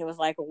funny. He was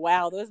like,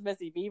 wow, those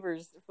Missy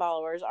Bevers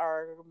followers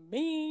are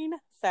mean.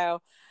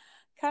 So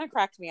kind of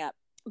cracked me up.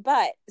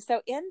 But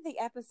so in the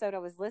episode I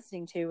was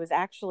listening to was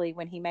actually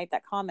when he made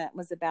that comment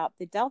was about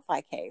the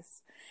Delphi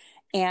case.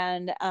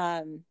 And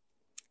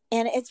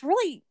it's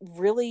really,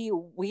 really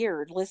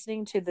weird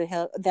listening to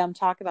them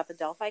talk about the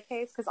Delphi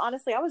case, because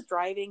honestly, I was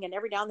driving and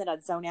every now and then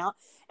I'd zone out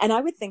and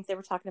I would think they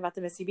were talking about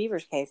the Missy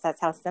Bevers case.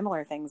 That's how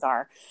similar things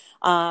are.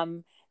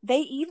 They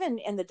even,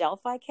 in the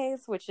Delphi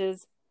case,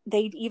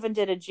 they even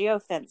did a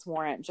geofence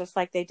warrant, just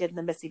like they did in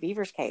the Missy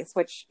Bevers case,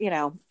 which,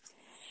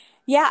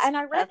 yeah, and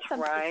I read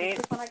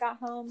statistics when I got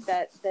home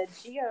that the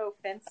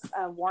geofence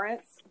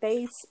warrants,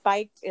 they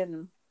spiked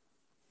in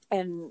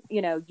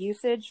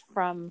usage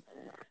from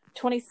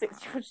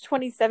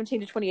 2017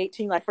 to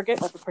 2018. I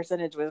forget what the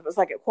percentage was. It was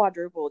like it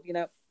quadrupled.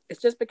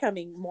 It's just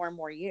becoming more and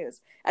more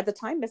used. At the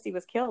time Missy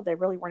was killed, they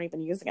really weren't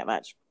even using it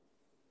much.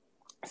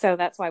 So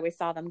that's why we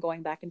saw them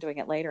going back and doing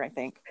it later, I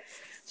think.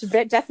 It's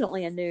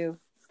definitely a new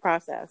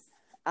process,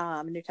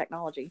 a new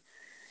technology.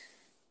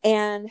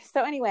 And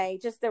so anyway,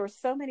 there were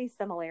so many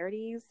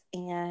similarities,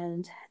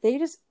 and they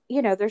just,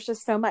 there's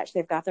just so much.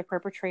 They've got the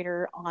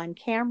perpetrator on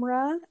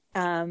camera.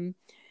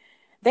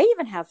 They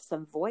even have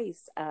some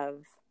voice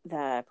of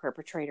the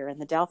perpetrator in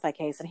the Delphi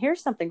case. And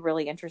here's something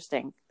really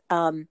interesting.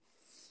 In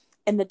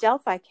the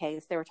Delphi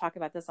case, they were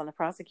talking about this on The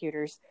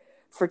Prosecutors.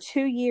 For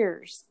 2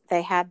 years,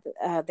 they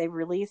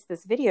released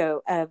this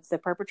video of the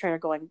perpetrator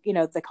going,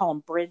 they call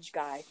him Bridge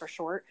Guy for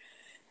short.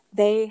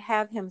 They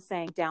have him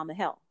saying down the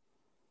hill.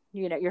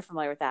 You're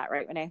familiar with that,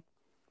 right, Renee?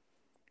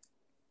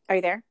 Are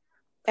you there?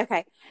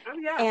 Okay. Oh,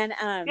 yeah. And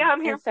yeah,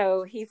 I'm here. And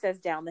so he says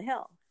down the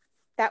hill.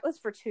 That was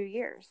for 2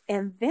 years.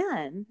 And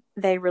then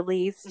they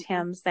released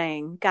him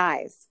saying,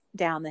 guys,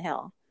 down the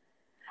hill.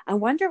 I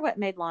wonder what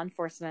made law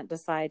enforcement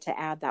decide to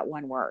add that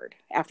one word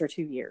after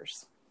 2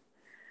 years.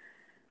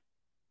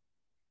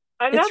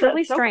 I know, it's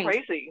really so strange.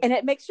 Crazy. And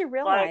it makes you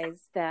realize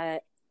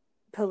that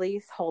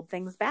police hold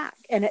things back.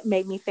 And it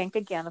made me think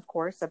again, of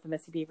course, of the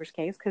Missy Bevers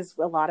case, because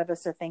a lot of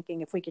us are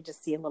thinking if we could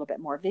just see a little bit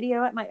more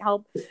video, it might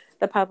help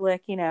the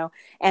public,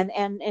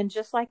 and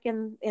just like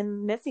in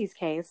Missy's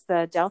case,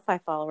 the Delphi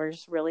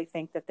followers really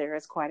think that there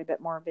is quite a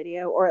bit more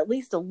video, or at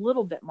least a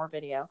little bit more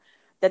video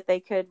that they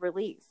could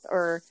release,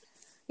 or,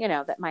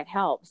 that might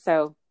help.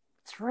 So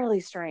it's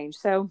really strange.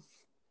 So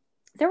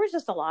there was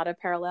just a lot of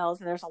parallels,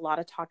 and there's a lot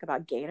of talk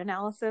about gait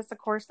analysis, of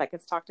course, like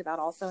it's talked about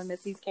also in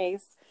Missy's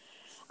case.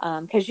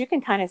 Because you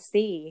can kind of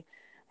see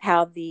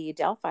how the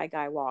Delphi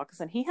guy walks,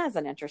 and he has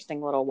an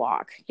interesting little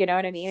walk. You know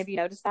what I mean? Have you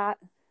noticed that?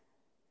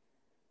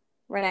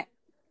 Right.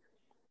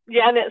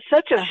 Yeah, and it's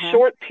such a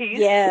short piece.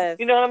 Yes.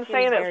 You know what I'm It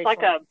saying? was It's very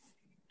like short.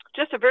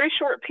 just a very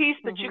short piece,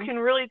 but you can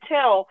really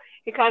tell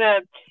he kind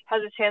of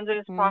has his hands in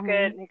his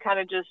pocket, and he kind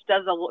of just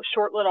does a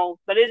short little,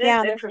 but it is Yeah,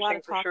 there's a interesting lot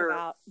of for talk sure.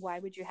 about why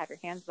would you have your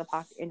hands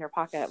in your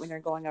pocket when you're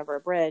going over a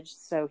bridge?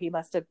 So he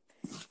must have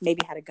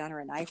maybe had a gun or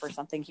a knife or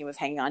something he was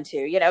hanging on to.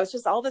 You know, it's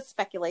just all this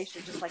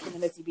speculation, just like in the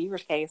Missy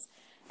Bevers case.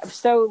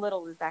 So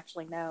little is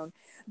actually known.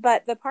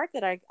 But the part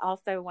that I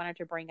also wanted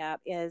to bring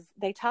up is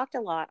they talked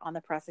a lot on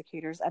the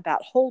prosecutors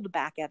about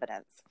holdback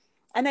evidence.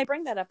 And they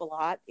bring that up a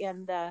lot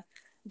in the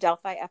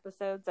Delphi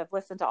episodes. I've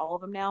listened to all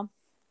of them now.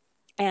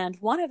 And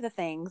one of the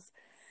things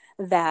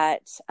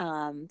that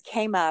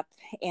came up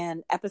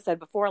in episode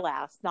before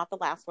last, not the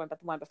last one, but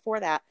the one before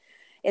that,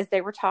 is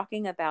they were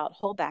talking about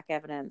holdback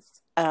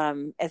evidence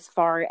as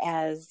far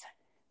as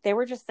they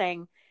were just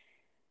saying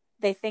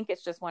they think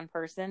it's just one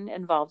person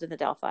involved in the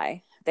Delphi.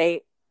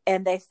 They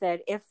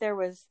said if there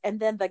was, and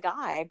then the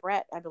guy,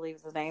 Brett, I believe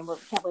is his name. I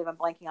can't believe I'm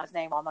blanking on his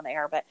name while I'm on the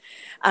air, but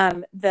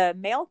the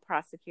male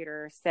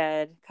prosecutor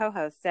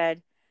co-host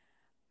said,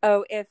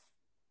 oh,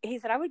 he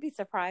said, I would be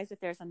surprised if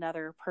there's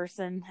another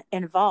person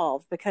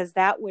involved because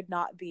that would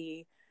not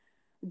be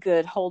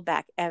good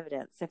holdback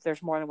evidence if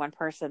there's more than one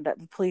person, that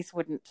the police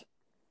wouldn't,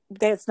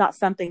 that's not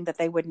something that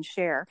they wouldn't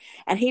share.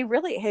 And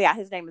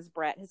his name is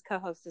Brett. His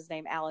co-host is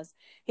named Alice.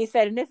 He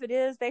said, and if it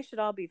is, they should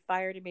all be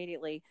fired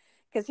immediately.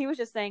 Because he was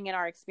just saying in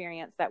our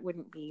experience, that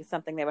wouldn't be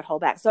something they would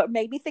hold back. So it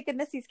made me think of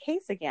Missy's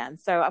case again.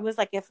 So I was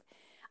like,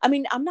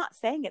 I'm not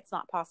saying it's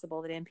not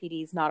possible that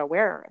MPD is not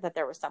aware that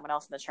there was someone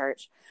else in the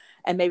church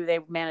and maybe they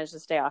managed to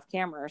stay off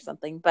camera or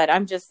something. But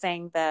I'm just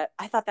saying that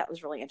I thought that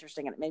was really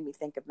interesting and it made me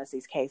think of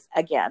Missy's case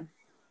again.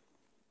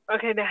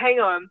 Okay, now hang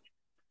on.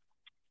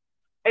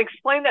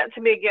 Explain that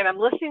to me again. I'm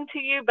listening to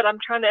you, but I'm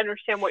trying to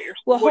understand what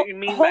you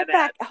mean by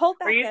that. Holdback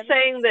Are you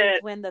saying that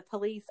is when the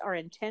police are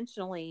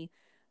intentionally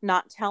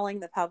not telling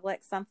the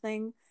public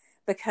something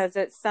because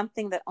it's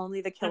something that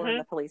only the killer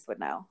and the police would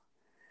know?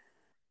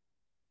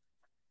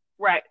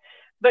 Right.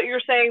 But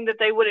you're saying that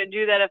they wouldn't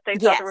do that if they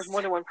thought there was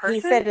more than one person?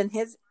 He said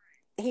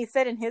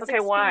in his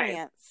experience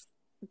why?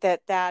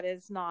 that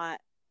is not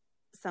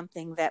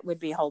something that would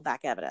be holdback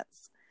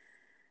evidence.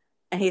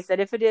 And he said,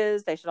 if it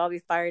is, they should all be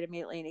fired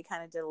immediately. And he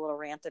kind of did a little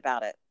rant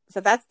about it.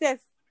 So that's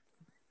this.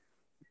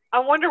 I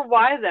wonder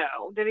why,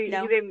 though. He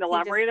didn't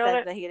elaborate on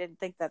it? That he didn't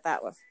think that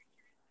was.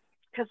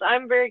 Because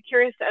I'm very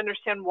curious to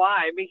understand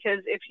why. Because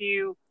if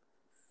you...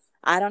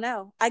 I don't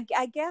know. I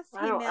guess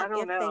he meant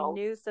if they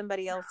knew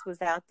somebody else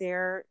was out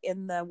there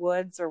in the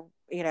woods or,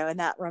 in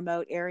that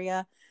remote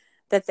area,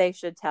 that they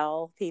should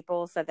tell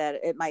people so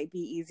that it might be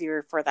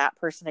easier for that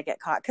person to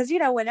get caught. Because,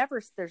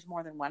 whenever there's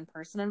more than one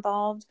person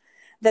involved,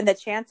 then the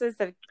chances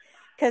of,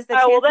 because the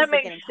chances of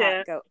getting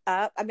caught go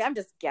up. I mean, I'm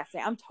just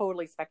guessing. I'm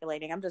totally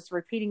speculating. I'm just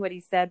repeating what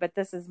he said, but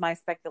this is my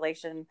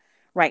speculation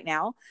right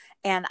now.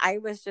 And I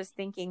was just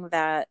thinking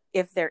that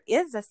if there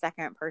is a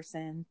second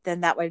person,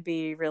 then that wouldn't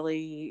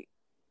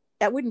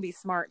be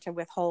smart to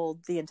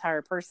withhold the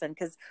entire person.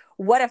 Because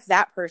what if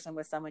that person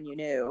was someone you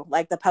knew,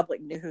 like the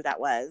public knew who that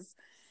was?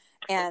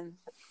 And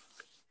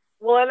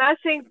I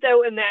think,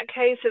 though, in that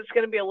case, it's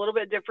going to be a little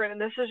bit different.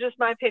 And this is just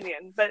my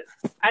opinion,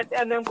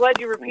 and I'm glad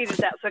you repeated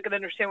that so I could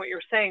understand what you're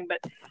saying.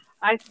 But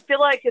I feel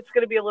like it's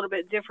going to be a little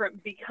bit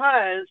different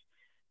because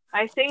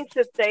I think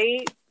that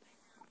they,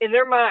 in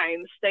their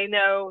minds, they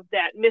know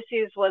that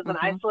Missy's was an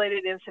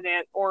isolated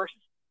incident, or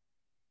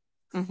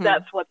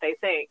that's what they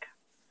think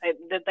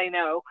that they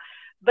know.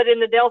 But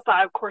in the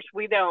Delphi, of course,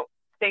 we don't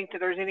think that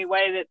there's any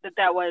way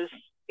that was,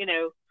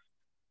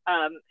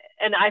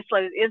 an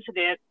isolated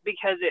incident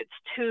because it's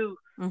two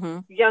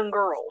young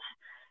girls.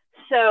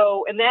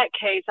 So in that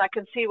case, I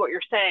can see what you're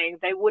saying.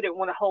 They wouldn't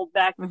want to hold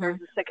back if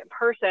there's a second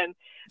person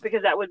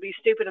because that would be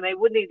stupid and they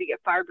would need to get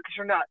fired because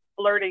you're not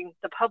alerting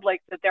the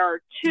public that there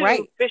are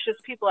two vicious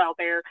people out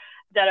there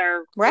that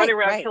are running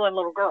around killing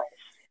little girls.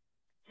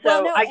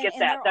 So I get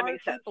that. That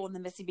makes sense. There are people in the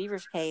Missy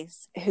Bevers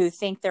case who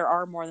think there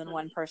are more than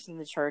one person in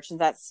the church, and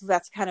that's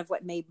kind of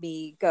what made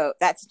me go.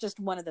 That's just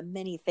one of the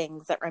many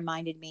things that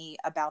reminded me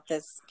about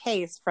this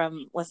case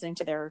from listening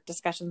to their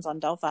discussions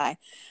on Delphi.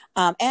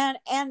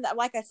 And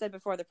like I said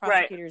before, the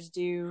prosecutors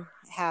do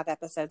have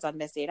episodes on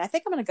Missy, and I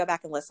think I'm going to go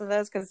back and listen to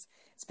those because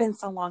it's been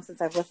so long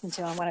since I've listened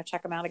to them. I want to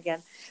check them out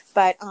again.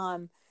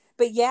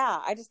 But yeah,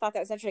 I just thought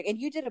that was interesting. And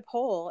you did a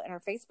poll in our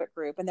Facebook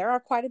group, and there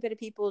are quite a bit of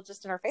people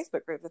just in our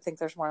Facebook group that think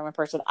there's more than one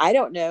person. I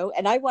don't know.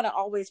 And I want to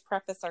always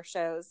preface our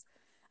shows.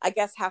 I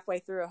guess halfway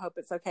through, I hope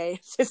it's okay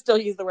to still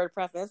use the word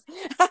preface.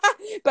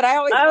 But I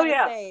always want to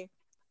say,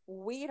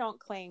 we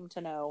don't claim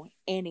to know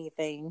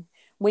anything.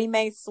 We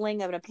may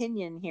sling an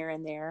opinion here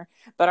and there,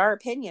 but our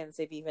opinions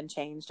have even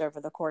changed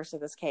over the course of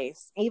this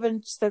case.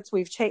 Even since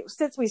we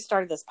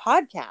started this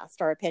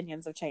podcast, our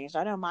opinions have changed.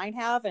 I know mine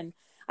have, and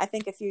I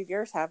think a few of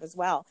yours have as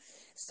well.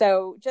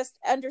 So just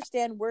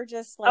understand, we're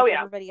just like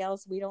everybody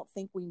else. We don't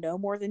think we know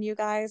more than you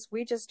guys.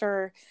 We just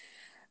are.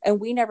 And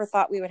we never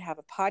thought we would have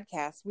a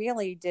podcast. We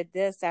only did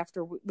this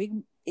after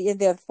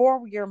the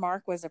 4-year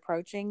mark was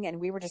approaching, and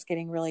we were just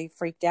getting really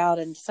freaked out.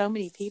 And so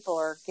many people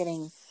are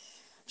getting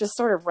just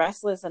sort of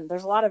restless, and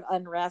there's a lot of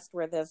unrest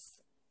where this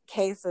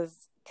case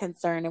is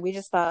concerned. And we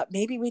just thought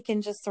maybe we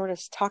can just sort of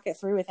talk it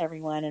through with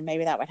everyone, and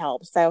maybe that would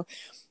help. So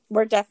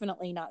we're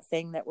definitely not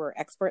saying that we're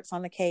experts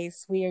on the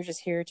case. We are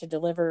just here to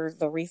deliver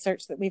the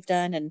research that we've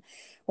done, and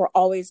we're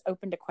always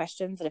open to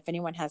questions. And if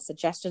anyone has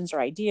suggestions or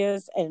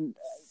ideas, and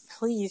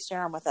please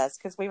share them with us,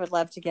 because we would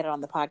love to get it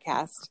on the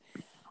podcast.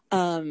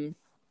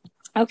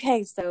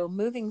 Okay, so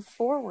moving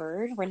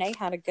forward, Renee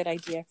had a good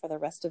idea for the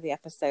rest of the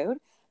episode.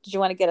 Did you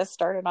want to get us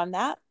started on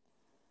that?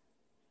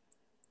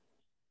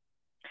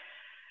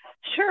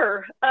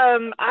 Sure.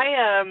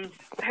 I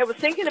was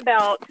thinking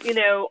about,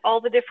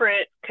 all the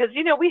different, because,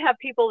 we have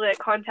people that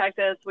contact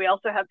us. We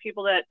also have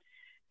people that,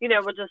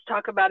 will just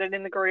talk about it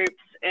in the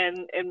groups,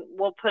 and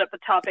we'll put up a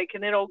topic,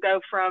 and it'll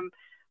go from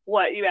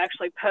what you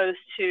actually post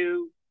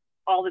to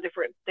all the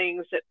different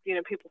things that,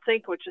 people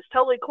think, which is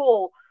totally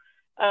cool.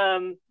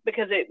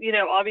 Because it,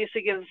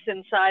 obviously gives us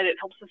insight. It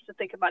helps us to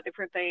think about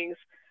different things.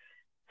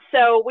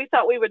 So we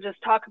thought we would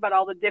just talk about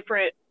all the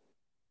different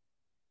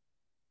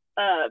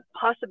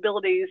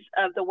possibilities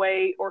of the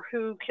way or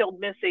who killed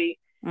Missy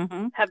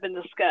have been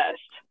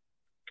discussed.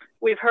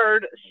 We've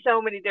heard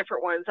so many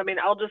different ones. I mean,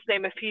 I'll just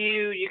name a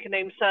few. You can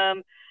name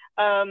some.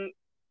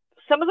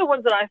 Some of the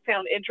ones that I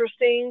found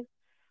interesting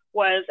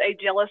was a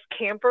jealous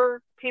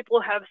camper. People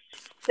have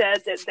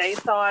said that they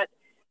thought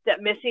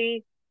that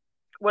Missy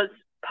was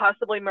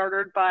possibly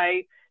murdered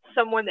by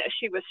someone that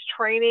she was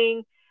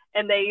training,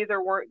 and they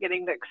either weren't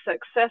getting the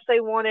success they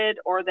wanted,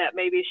 or that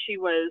maybe she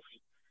was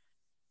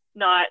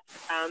not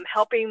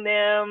helping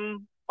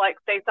them like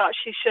they thought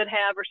she should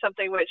have, or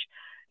something, which,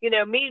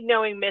 me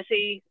knowing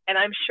Missy, and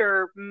I'm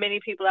sure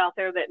many people out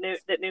there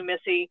that knew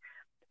Missy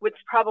would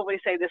probably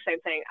say the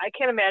same thing. I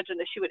can't imagine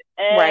that she would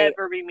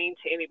ever be mean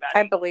to anybody.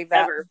 I believe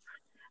that. Ever.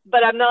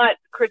 But I'm not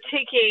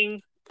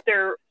critiquing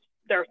their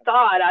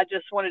thought. I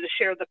just wanted to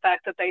share the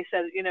fact that they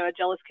said, a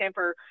jealous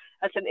camper.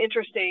 That's an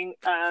interesting,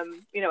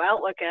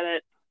 outlook at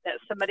it, that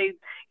somebody,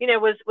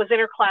 was in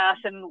her class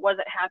and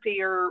wasn't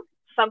happy, or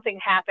something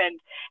happened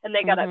and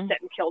they got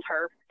upset and killed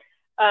her.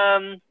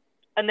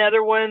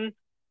 Another one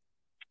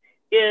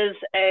is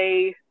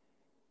a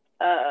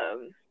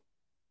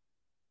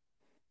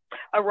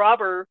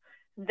robber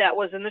that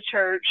was in the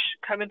church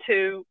coming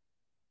to,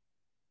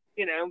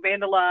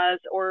 vandalize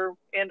or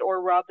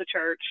rob the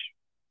church,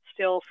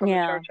 steal from the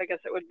church, I guess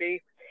it would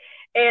be.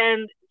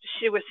 And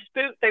she was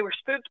spooked. They were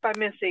spooked by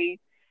Missy,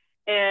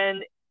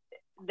 and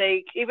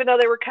they, even though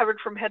they were covered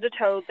from head to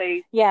toe,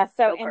 they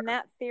so in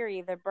that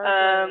theory, the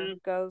burglar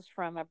goes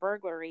from a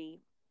burglary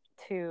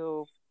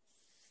to,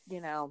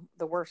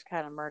 the worst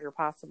kind of murder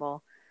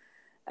possible.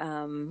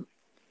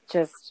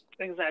 Just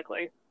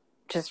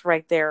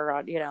right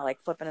there, like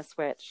flipping a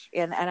switch.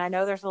 And I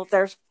know there's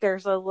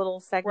a little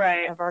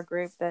segment of our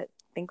group that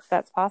thinks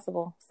that's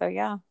possible. So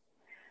yeah.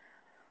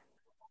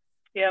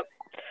 Yep.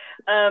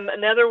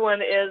 Another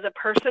one is a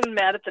person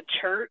mad at the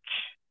church.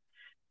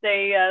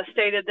 They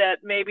stated that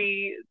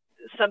maybe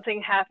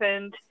something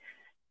happened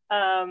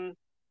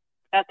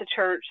at the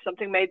church.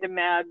 Something made them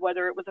mad,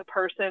 whether it was a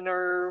person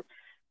or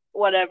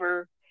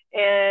whatever.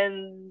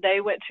 And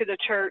they went to the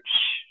church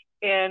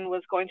and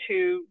was going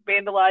to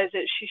vandalize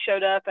it. She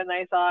showed up, and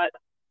they thought,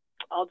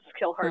 I'll just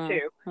kill her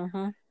too.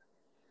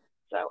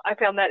 So I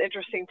found that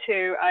interesting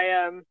too.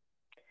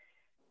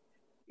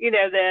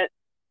 That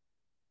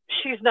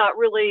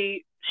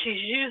she's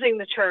using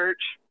the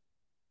church,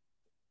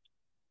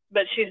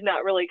 but she's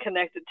not really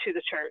connected to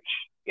the church.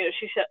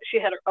 She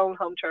had her own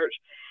home church.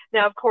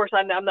 Now, of course,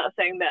 I'm not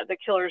saying that the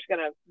killer is going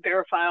to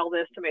verify all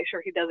this to make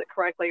sure he does it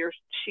correctly or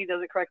she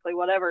does it correctly,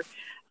 whatever.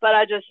 But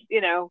I just, I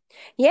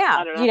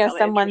don't know,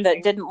 someone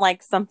that didn't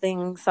like some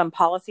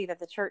policy that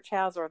the church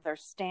has, or their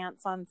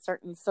stance on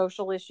certain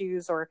social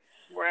issues, or,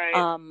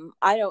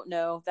 I don't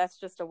know. That's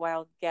just a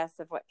wild guess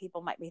of what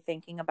people might be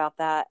thinking about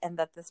that. And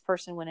that this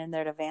person went in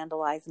there to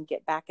vandalize and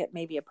get back at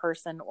maybe a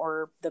person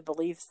or the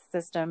belief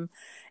system.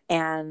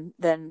 And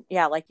then,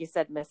 like you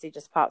said, Missy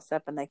just pops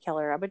up and they kill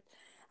her.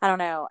 I don't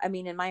know. I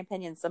mean, in my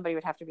opinion, somebody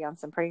would have to be on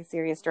some pretty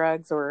serious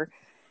drugs, or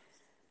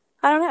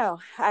I don't know.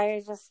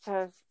 I just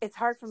it's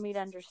hard for me to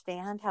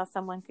understand how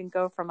someone can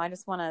go from, I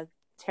just want to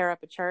tear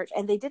up a church,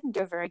 and they didn't do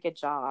a very good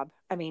job.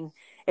 I mean,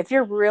 if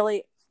you're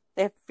really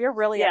upset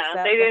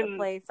with the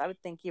place, I would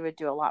think you would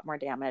do a lot more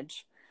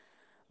damage.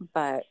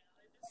 But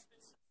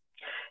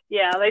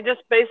they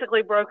just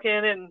basically broke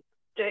in and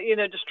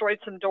destroyed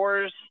some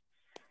doors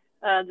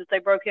that they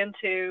broke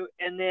into,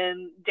 and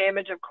then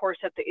damage, of course,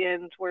 at the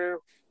end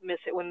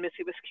when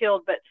Missy was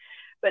killed,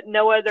 but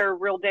no other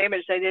real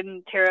damage. They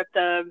didn't tear up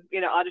the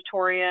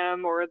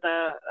auditorium, or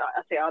the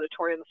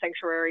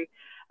sanctuary,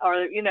 or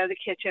the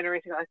kitchen or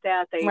anything like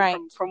that. They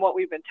from what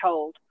we've been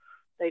told,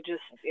 they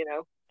just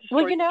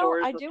destroyed the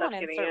doors. I do want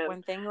to insert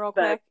one thing real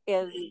quick,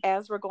 is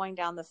as we're going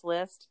down this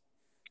list,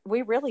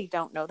 we really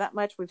don't know that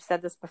much. We've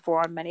said this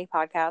before on many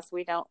podcasts.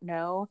 We don't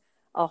know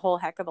a whole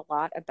heck of a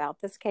lot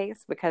about this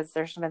case because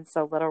there's been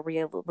so little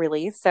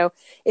release. So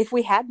if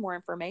we had more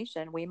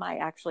information, we might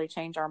actually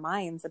change our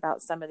minds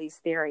about some of these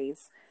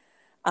theories.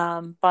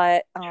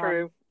 But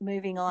true.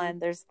 moving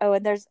Mm-hmm.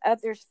 on,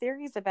 there's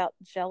theories about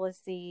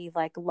jealousy,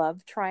 like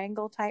love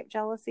triangle type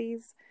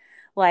jealousies.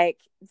 Like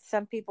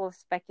some people have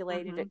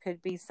speculated Mm-hmm. it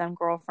could be some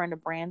girlfriend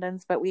of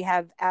Brandon's, but we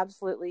have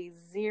absolutely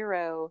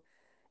zero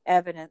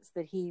evidence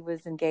that he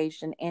was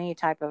engaged in any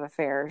type of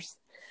affairs.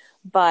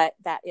 But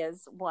that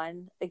is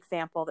one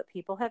example that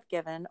people have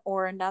given.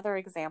 Or another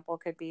example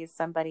could be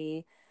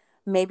somebody,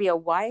 maybe a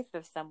wife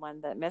of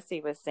someone that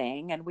Missy was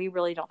seeing, and we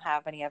really don't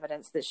have any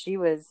evidence that she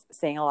was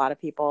seeing a lot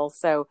of people.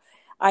 So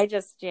I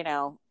just,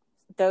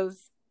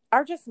 those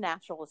are just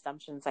natural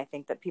assumptions I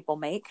think that people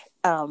make,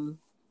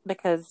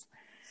 because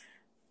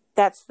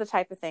that's the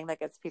type of thing that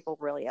gets people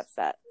really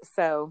upset.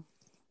 So,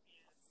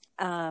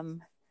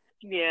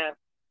 Yeah.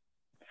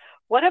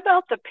 What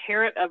about the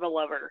parent of a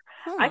lover?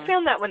 I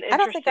found that one interesting. I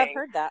don't think I've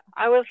heard that.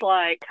 I was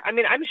like, I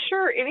mean, I'm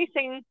sure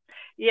anything.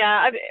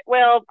 Yeah.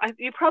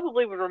 You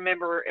probably would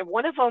remember. And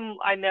one of them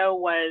I know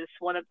was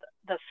one of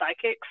the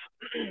psychics.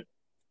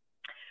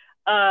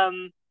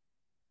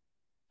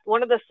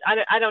 One of the,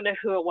 I don't know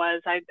who it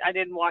was. I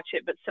didn't watch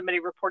it, but somebody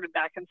reported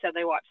back and said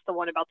they watched the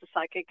one about the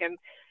psychic, and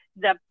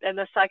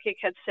the psychic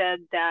had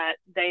said that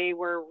they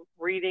were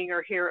reading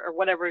or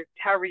whatever,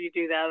 however you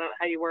do that, I don't know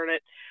how you word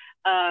it,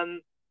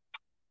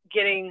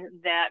 getting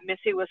that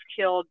Missy was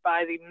killed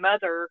by the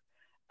mother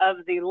of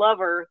the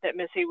lover that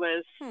Missy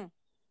was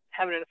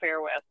having an affair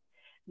with,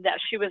 that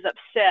she was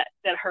upset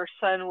that her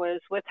son was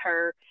with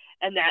her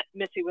and that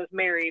Missy was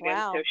married.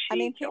 Wow. And so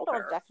she killed people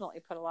her. have definitely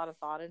put a lot of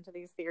thought into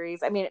these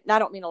theories. I mean, I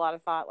don't mean a lot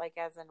of thought like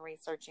as in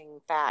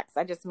researching facts.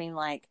 I just mean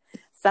like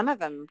some of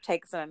them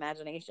take some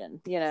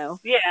imagination,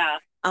 Yeah.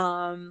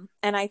 And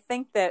I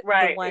think that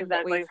the one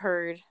that we've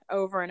heard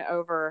over and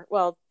over,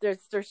 well,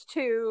 there's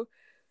two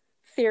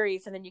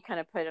theories, and then you kind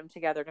of put them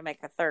together to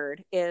make a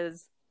third,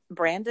 is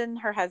Brandon,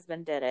 her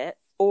husband, did it,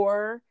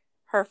 or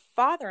her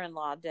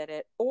father-in-law did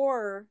it,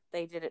 or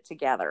they did it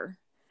together.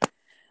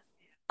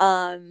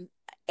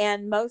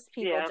 And most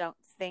people don't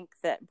think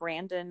that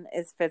Brandon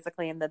is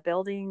physically in the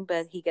building,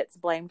 but he gets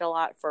blamed a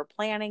lot for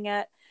planning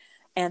it.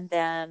 And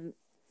then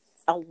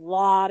a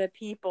lot of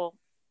people,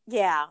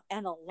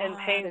 and a lot of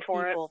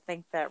people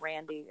think that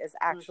Randy is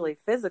actually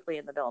physically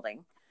in the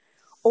building.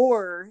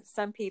 Or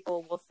some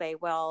people will say,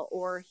 well,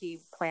 or he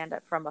planned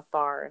it from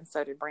afar, and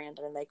so did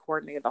Brandon, and they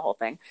coordinated the whole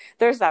thing.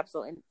 There's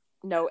absolutely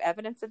no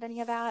evidence of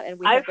any of that, and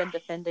we've been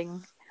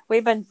defending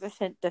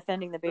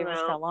the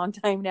Bevers for a long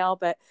time now.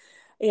 But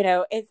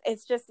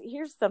it's just,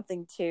 here's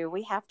something too.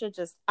 I have to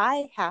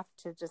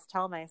just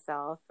tell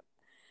myself,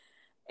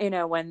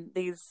 when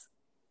these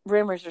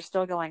rumors are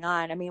still going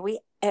on. I mean,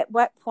 at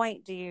what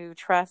point do you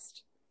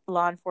trust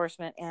law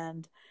enforcement,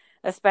 and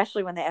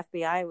especially when the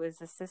FBI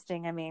was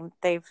assisting? I mean,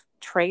 they've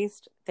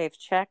traced, they've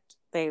checked,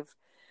 they've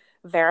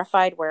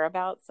verified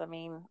whereabouts. I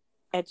mean,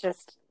 that's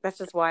just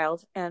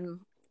wild,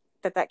 and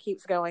that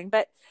keeps going.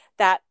 But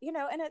that,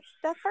 and it's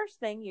the first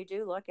thing you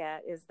do look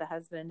at is the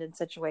husband in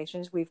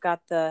situations. We've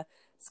got the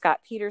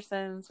Scott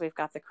Petersons, we've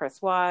got the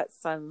Chris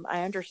Watts.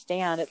 I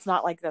understand it's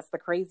not like that's the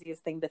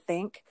craziest thing to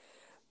think,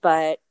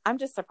 but I'm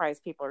just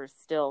surprised people are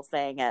still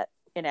saying it,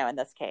 in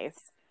this case.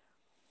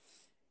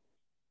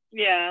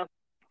 Yeah.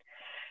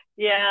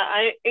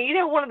 Yeah.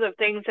 One of the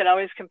things that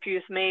always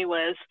confused me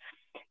was,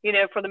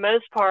 for the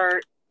most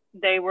part,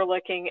 they were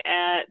looking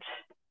at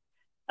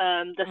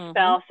the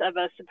spouse of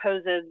a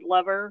supposed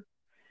lover.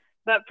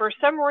 But for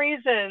some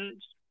reason,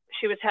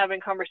 she was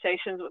having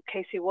conversations with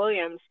Casey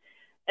Williams,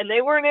 and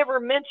they weren't ever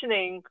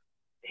mentioning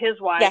his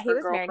wife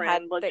or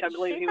girlfriend, which I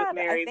believe he was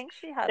married. I think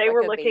she had. They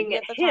were looking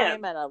at the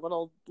him time, and a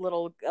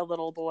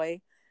little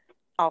boy,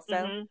 also.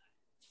 Mm-hmm.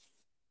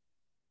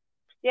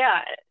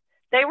 Yeah,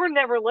 they were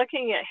never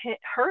looking at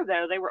her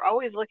though. They were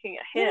always looking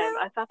at him.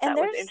 I thought that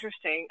was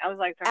interesting. I was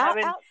like, they're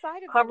having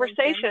outside of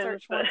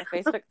conversations. The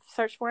Facebook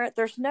search warrant,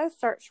 there's no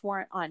search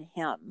warrant on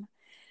him.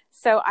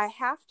 So I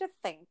have to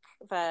think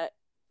that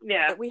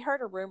we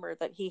heard a rumor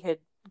that he had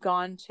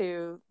gone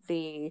to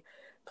the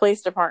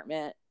police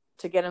department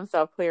to get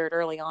himself cleared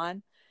early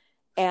on,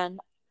 and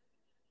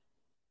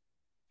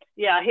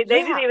they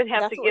didn't even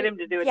have to get him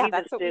to do it. He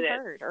that's just what did we it.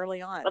 heard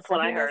early on. That's so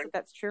what who I knows heard. if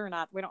that's true or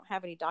not? We don't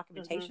have any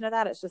documentation of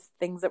that. It's just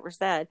things that were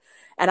said,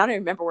 and I don't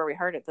even remember where we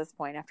heard it at this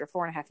point after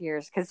 4.5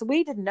 years, because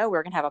we didn't know we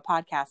were going to have a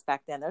podcast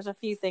back then. There's a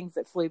few things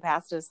that flew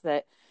past us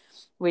that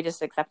we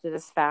just accepted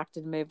as fact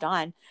and moved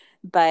on.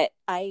 But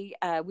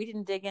we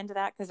didn't dig into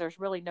that because there's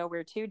really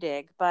nowhere to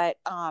dig. But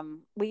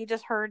we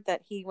just heard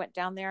that he went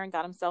down there and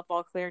got himself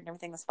all cleared and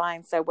everything was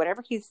fine. So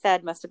whatever he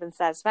said must have been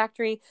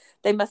satisfactory.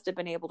 They must have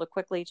been able to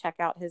quickly check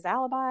out his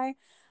alibi.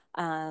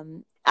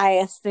 I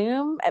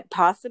assume,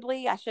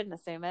 possibly, I shouldn't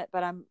assume it,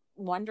 but I'm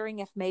wondering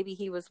if maybe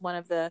he was one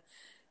of the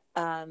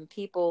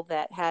people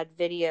that had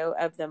video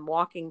of them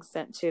walking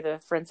sent to the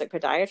forensic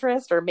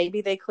podiatrist, or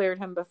maybe they cleared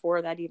him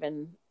before that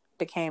even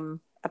became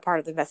a part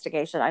of the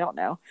investigation. I don't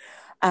know.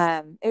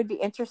 It would be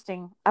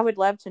interesting. I would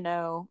love to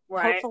know.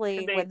 Right.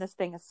 Hopefully when this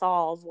thing is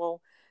solved,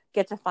 we'll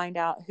get to find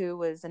out who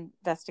was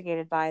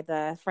investigated by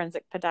the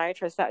forensic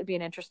podiatrist. That would be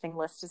an interesting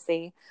list to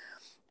see.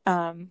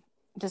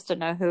 Just to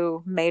know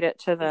who made it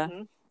to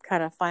the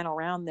kind of final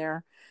round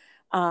there.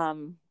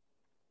 Um,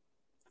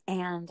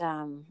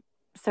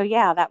 so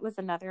yeah, that was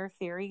another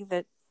theory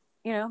that,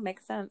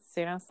 makes sense.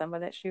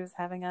 Someone that she was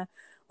having a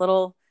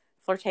little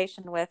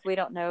flirtation with. We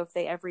don't know if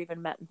they ever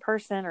even met in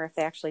person or if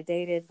they actually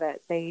dated,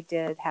 but they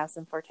did have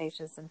some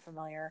flirtatious and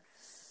familiar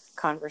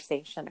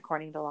conversation,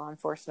 according to law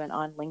enforcement,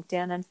 on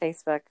LinkedIn and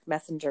Facebook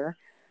Messenger.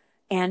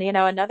 And,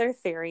 another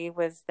theory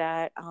was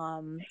that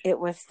it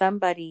was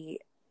somebody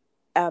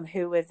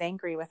who was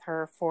angry with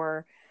her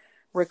for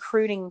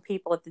recruiting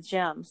people at the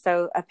gym.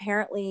 So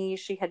apparently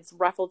she had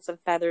ruffled some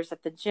feathers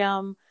at the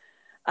gym,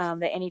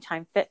 the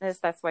Anytime Fitness.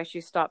 That's why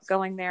she stopped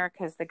going there,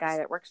 because the guy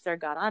that works there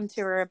got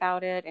onto her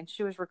about it. And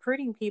she was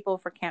recruiting people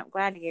for Camp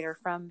Gladiator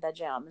from the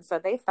gym. And so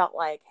they felt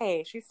like,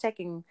 hey, she's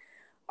taking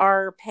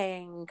our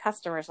paying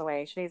customers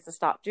away. She needs to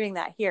stop doing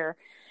that here.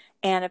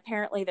 And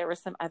apparently there were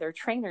some other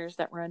trainers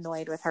that were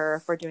annoyed with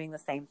her for doing the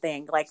same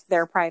thing. Like they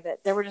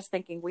were just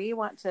thinking, we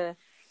want to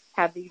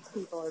have these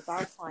people as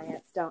our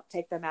clients. Don't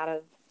take them out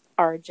of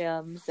our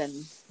gyms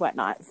and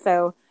whatnot.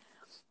 So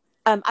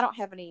I don't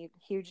have any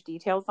huge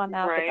details on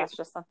that, but that's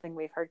just something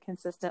we've heard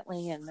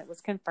consistently, and it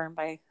was confirmed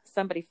by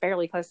somebody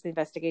fairly close to the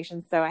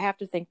investigation. So I have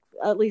to think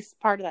at least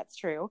part of that's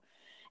true.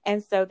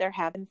 And so there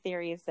have been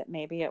theories that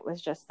maybe it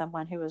was just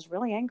someone who was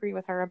really angry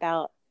with her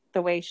about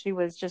the way she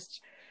was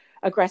just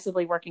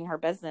aggressively working her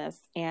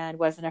business and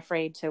wasn't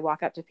afraid to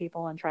walk up to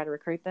people and try to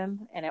recruit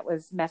them. And it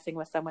was messing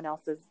with someone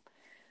else's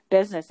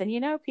business. And,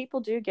 people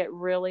do get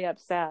really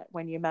upset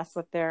when you mess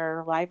with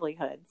their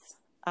livelihoods.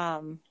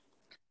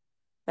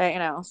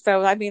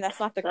 So, I mean, that's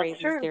not the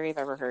craziest theory I've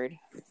ever heard.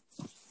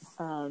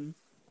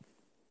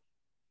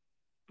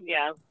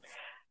 Yeah.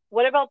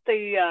 What about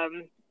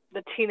the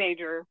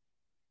teenager?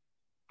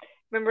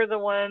 Remember the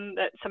one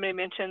that somebody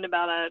mentioned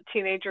about a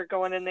teenager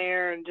going in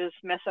there and just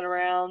messing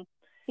around?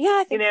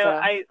 Yeah, I think so.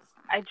 I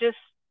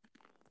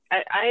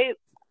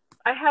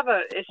have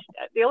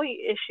the only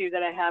issue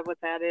that I have with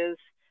that is,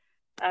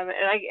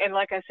 and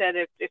like I said,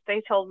 if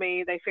they told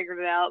me they figured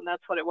it out and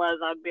that's what it was,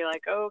 I'd be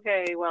like,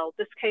 okay, well,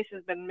 this case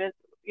has been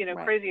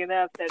crazy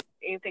enough that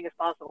anything is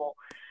possible.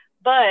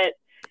 But,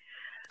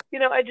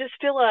 I just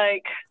feel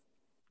like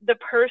the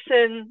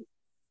person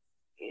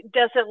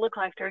doesn't look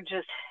like they're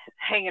just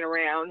hanging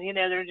around.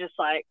 They're just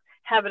like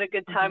having a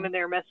good time in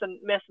there, messing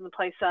the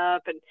place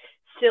up and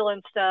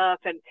stealing stuff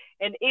and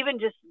even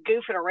just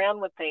goofing around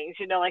with things.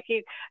 Like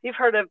you've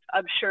heard of,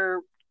 I'm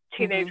sure,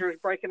 teenagers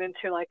breaking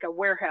into like a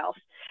warehouse,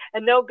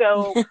 and they'll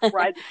go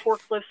ride the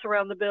forklifts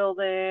around the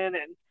building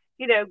and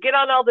get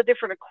on all the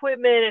different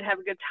equipment and have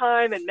a good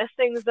time and mess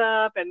things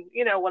up and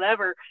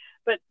whatever.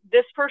 But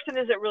this person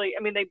isn't really,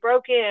 I mean, they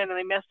broke in and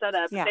they messed that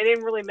up. Yeah. They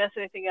didn't really mess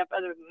anything up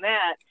other than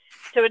that.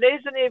 So it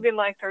isn't even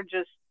like they're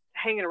just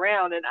hanging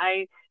around, and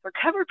they're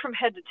covered from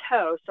head to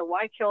toe. So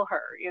why kill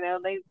her?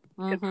 They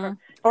could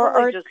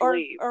probably just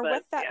leave. Or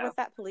with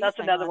that police. That's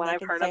another one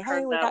I've heard. Say,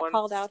 hey, we got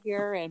called out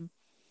here, and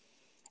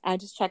I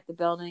just checked the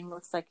building.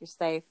 Looks like you're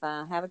safe.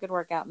 Have a good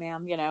workout,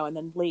 ma'am. And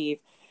then leave.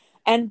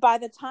 And by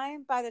the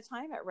time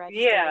it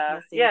registered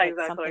with Missy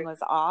that something was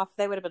off,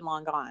 they would have been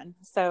long gone.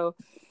 So,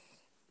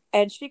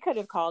 and she could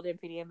have called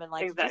MPD and been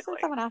like, "Did you send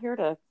someone out here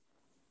to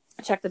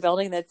check the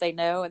building?" They'd say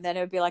no, and then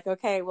it would be like,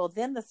 okay, well,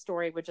 then the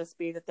story would just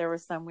be that there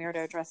was some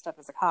weirdo dressed up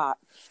as a cop.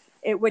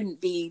 It wouldn't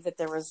be that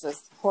there was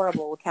this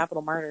horrible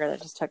capital murder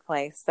that just took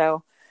place.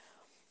 So,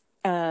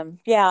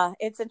 yeah,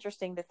 it's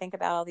interesting to think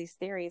about all these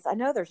theories. I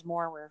know there's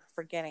more we're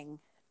forgetting.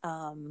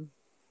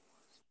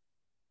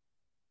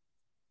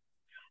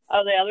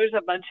 Oh, yeah, there's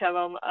a bunch of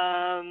them.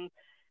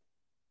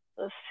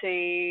 Let's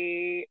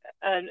see.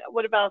 And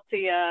what about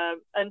the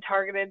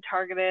untargeted,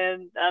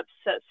 targeted,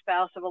 upset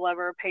spouse of a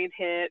lover, paid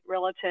hit,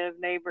 relative,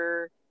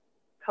 neighbor,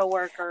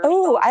 coworker?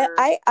 Oh,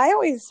 I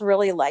always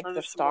really liked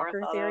the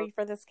stalker theory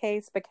for this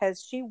case,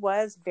 because she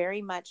was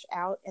very much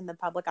out in the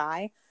public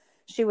eye.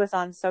 She was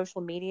on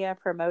social media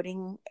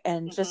promoting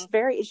and just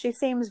she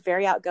seems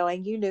very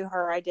outgoing. You knew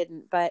her, I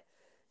didn't, but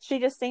she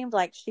just seemed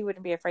like she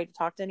wouldn't be afraid to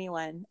talk to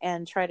anyone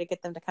and try to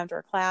get them to come to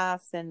her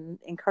class and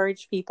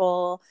encourage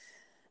people.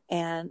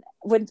 And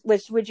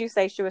would you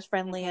say she was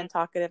friendly and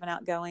talkative and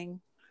outgoing?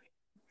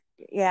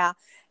 Yeah.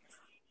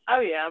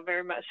 Oh yeah,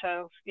 very much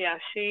so. Yeah,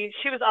 she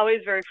was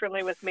always very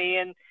friendly with me,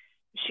 and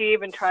she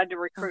even tried to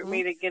recruit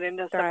me to get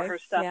into some of her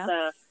stuff,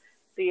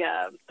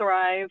 the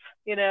Thrive,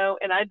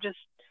 and I just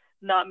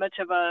not much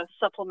of a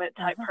supplement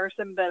type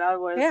person, but I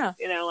was,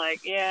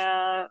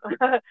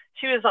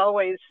 she was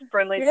always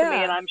friendly to me,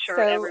 and I'm sure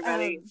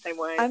everybody same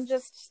way. I'm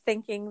just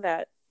thinking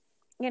that,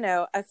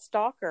 a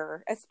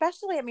stalker,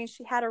 especially, I mean,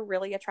 she had a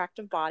really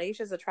attractive body.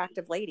 She's an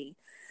attractive lady,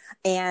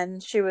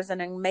 and she was in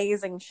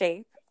amazing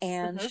shape,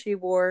 and she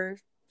wore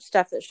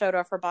stuff that showed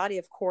off her body,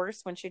 of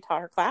course, when she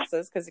taught her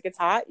classes, because it gets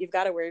hot. You've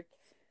got to wear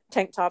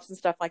tank tops and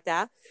stuff like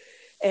that.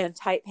 And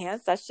tight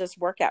pants, that's just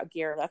workout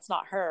gear. That's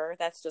not her.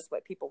 That's just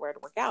what people wear to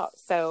work out.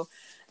 So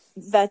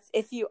that's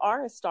if you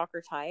are a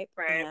stalker type.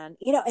 And,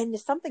 and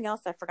something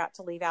else I forgot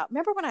to leave out.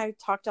 Remember when I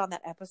talked on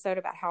that episode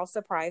about how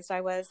surprised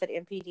I was that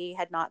MPD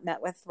had not met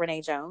with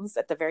Renee Jones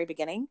at the very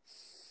beginning?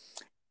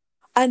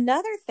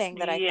 Another thing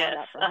that I found Yes.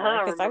 out from her,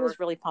 I because I remember. was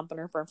really pumping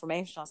her for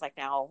information. I was like,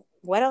 now,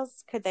 what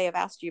else could they have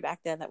asked you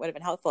back then that would have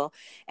been helpful?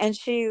 And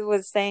she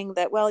was saying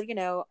that, well,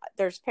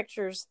 there's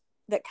pictures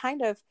that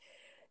kind of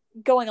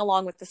going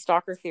along with the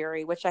stalker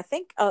theory, which I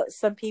think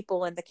some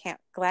people in the Camp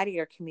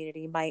Gladiator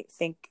community might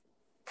think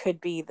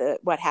could be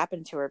what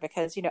happened to her,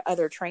 because,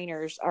 other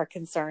trainers are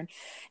concerned,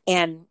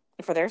 and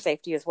for their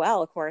safety as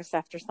well, of course,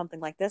 after something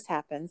like this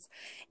happens.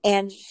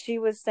 And she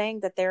was saying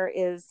that there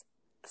is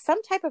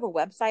some type of a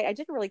website. I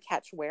didn't really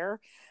catch where,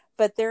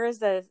 but there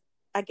is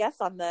I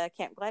guess on the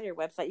Camp Gladiator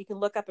website, you can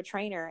look up a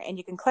trainer and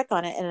you can click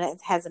on it and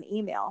it has an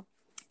email.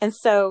 And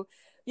so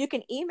you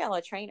can email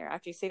a trainer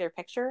after you see their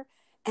picture.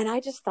 And I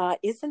just thought,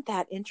 isn't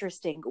that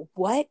interesting?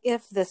 What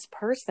if this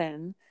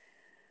person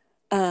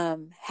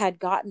had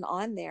gotten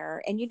on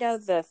there, and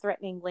the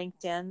threatening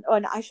LinkedIn, oh,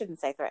 no, I shouldn't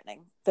say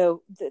threatening, the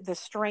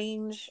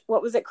strange,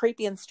 what was it?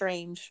 Creepy and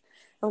strange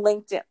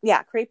LinkedIn.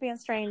 Yeah. Creepy and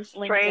strange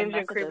LinkedIn Strange messages.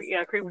 and creepy.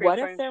 Yeah, creepy and What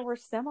strange. if there were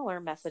similar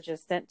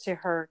messages sent to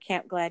her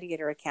Camp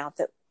Gladiator account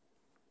that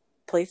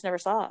police never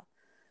saw?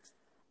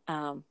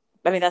 I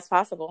mean, that's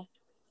possible.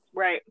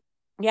 Right.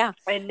 Yeah.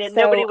 And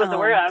nobody was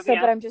aware of. So,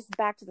 but I'm just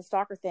back to the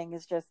stalker thing,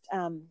 is just,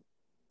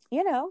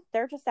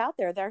 they're just out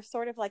there. They're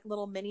sort of like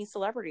little mini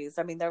celebrities.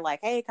 I mean, they're like,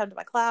 hey, come to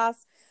my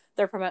class.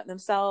 They're promoting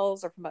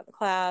themselves or promote the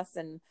class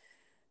and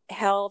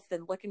health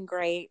and looking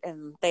great.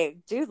 And they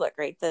do look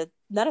great.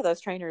 None of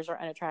those trainers are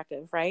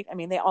unattractive, right? I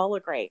mean, they all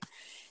look great.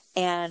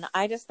 And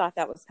I just thought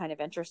that was kind of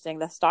interesting.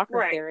 The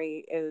stalker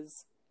theory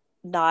is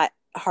not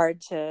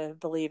hard to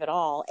believe at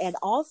all. And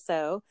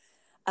also,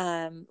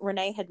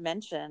 Renee had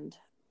mentioned,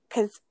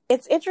 because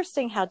it's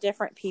interesting how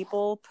different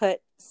people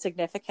put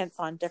significance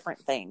on different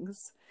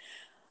things.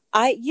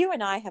 You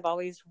and I have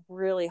always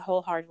really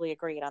wholeheartedly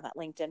agreed on that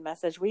LinkedIn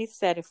message. We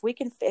said, if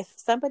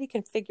somebody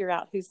can figure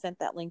out who sent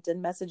that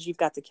LinkedIn message, you've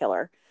got to kill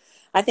her.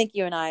 I think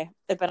you and I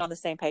have been on the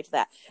same page with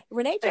that.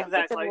 Renee Jones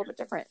did a little bit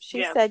different.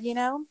 She said,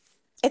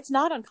 it's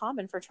not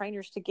uncommon for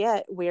trainers to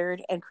get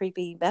weird and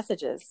creepy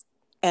messages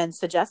and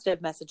suggestive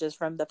messages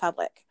from the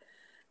public,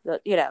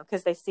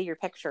 because they see your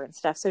picture and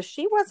stuff. So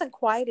she wasn't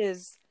quite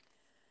as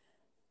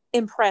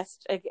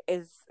impressed,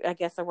 is I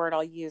guess a word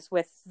I'll use,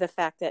 with the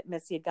fact that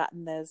Missy had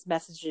gotten those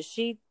messages.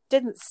 She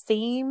didn't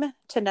seem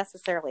to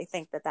necessarily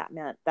think that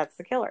meant that's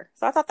the killer.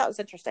 So I thought that was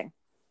interesting.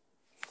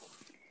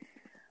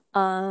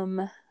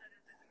 Yeah,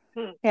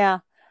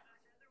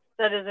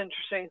 that is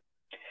interesting.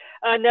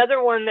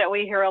 Another one that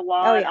we hear a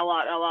lot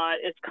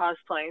is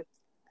cosplay.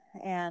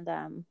 And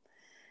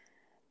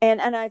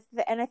I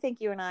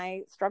think you and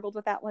I struggled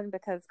with that one,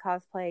 because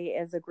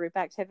cosplay is a group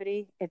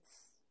activity.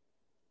 It's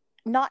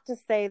not to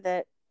say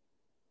that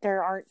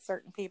there aren't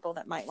certain people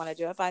that might want to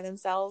do it by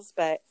themselves,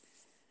 but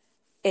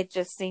it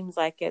just seems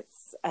like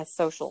it's a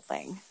social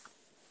thing.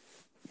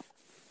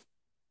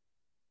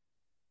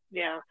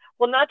 Yeah.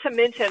 Well, not to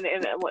mention,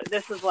 and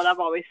this is what I've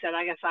always said,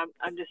 I guess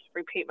I'm just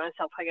repeat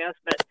myself, I guess,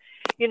 but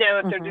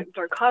if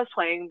they're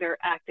cosplaying, they're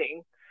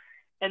acting,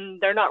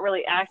 and they're not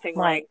really acting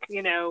like,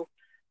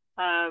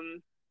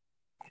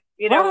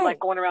 like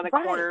going around the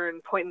corner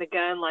and pointing the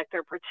gun like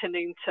they're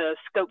pretending to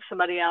scope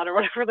somebody out or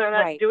whatever. They're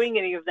not doing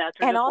any of that.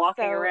 They're just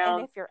walking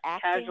around, and if you're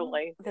acting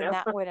casually. Then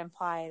that would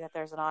imply that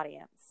there's an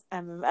audience,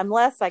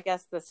 unless I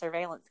guess the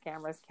surveillance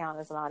cameras count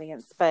as an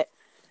audience. But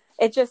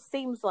it just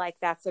seems like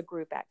that's a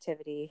group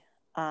activity,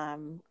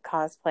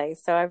 cosplay.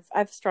 So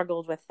I've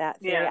struggled with that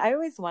theory. I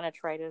always want to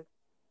try to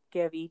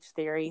give each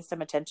theory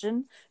some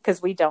attention,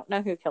 because we don't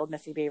know who killed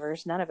Missy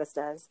Bevers. None of us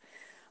does.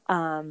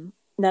 None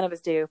of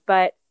us do.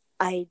 But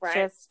I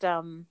just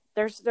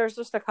there's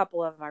just a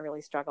couple of them I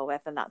really struggle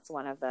with, and that's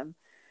one of them.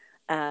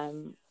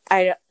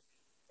 I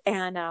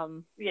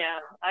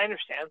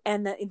understand.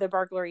 And the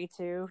burglary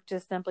too,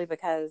 just simply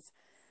because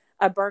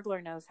a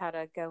burglar knows how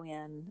to go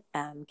in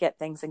and get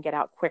things and get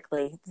out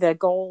quickly. The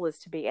goal is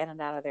to be in and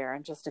out of there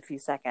in just a few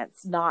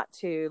seconds, not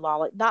to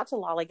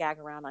lollygag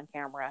around on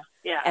camera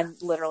and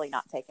literally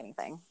not take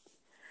anything.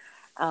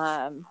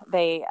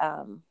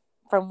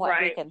 From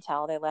what we can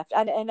tell, they left.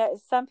 And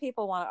some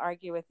people want to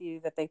argue with you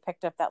that they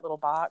picked up that little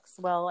box.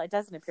 Well, it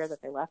doesn't appear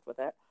that they left with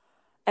it.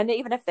 And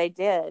even if they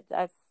did,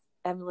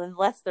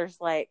 unless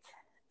that's like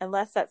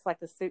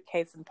the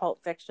suitcase in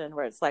Pulp Fiction,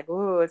 where it's like,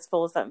 ooh, it's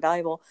full of something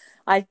valuable,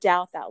 I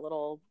doubt that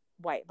little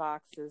white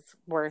box is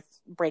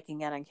worth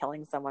breaking in and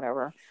killing someone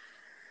over.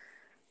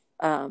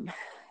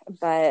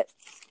 But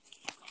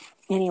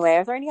anyway,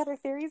 are there any other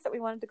theories that we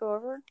wanted to go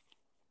over?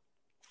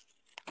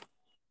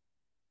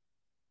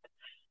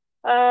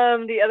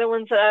 The other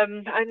ones,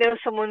 I know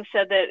someone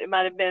said that it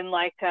might have been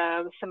like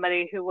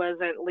somebody who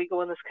wasn't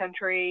legal in this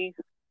country.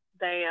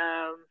 They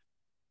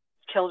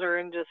killed her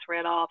and just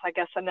ran off. I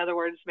guess, in other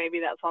words, maybe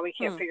that's why we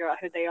can't figure out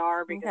who they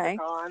are, because they're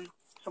gone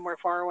somewhere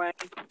far away.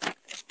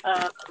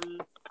 Let's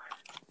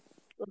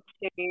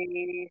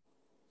see.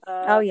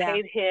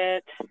 Paid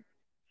hit.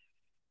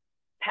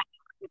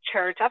 Pastor of the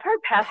church. I've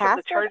heard pastor of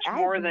the church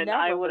more than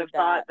I would have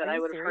thought that I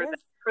would have heard that.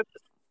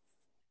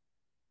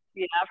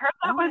 Yeah, I've heard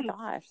that one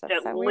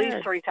at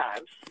least 3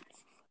 times.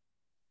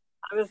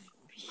 I was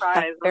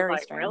surprised. I was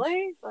like, strange.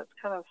 Really? That's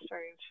kind of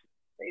strange.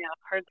 Yeah,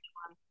 heard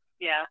that one.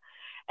 Yeah.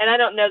 And I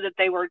don't know that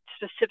they were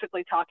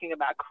specifically talking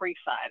about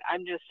Creekside.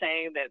 I'm just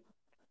saying that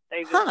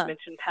they just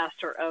mentioned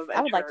pastor of a church.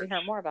 I would like to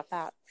hear more about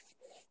that.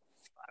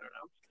 I don't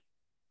know.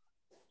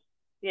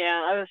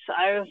 Yeah, I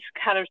was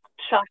kind of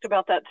shocked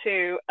about that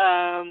too.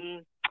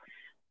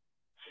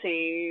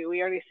 See,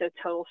 we already said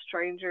total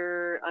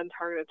stranger,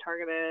 untargeted,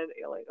 targeted,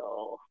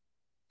 illegal.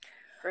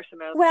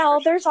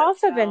 Well, there's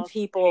also been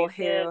people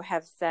who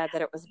have said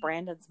that it was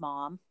Brandon's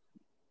mom,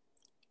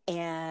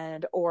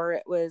 or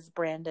it was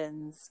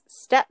Brandon's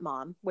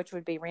stepmom, which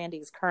would be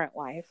Randy's current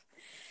wife.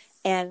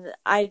 And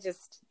I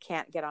just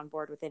can't get on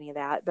board with any of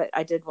that, but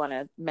I did want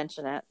to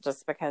mention it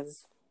just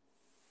because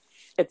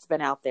it's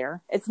been out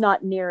there. It's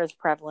not near as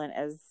prevalent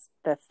as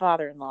the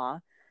father-in-law,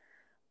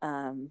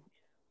 but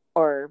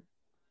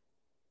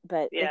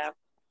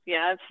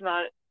it's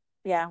not.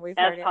 Yeah, we've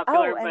as heard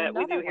popular, it. but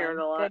we do hear it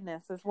a lot.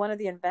 Goodness, is one of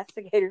the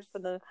investigators for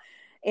the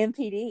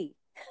MPD.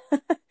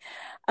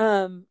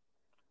 Then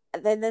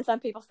some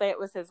people say it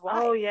was his wife.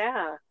 Oh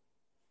yeah,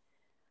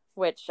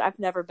 which I've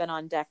never been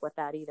on deck with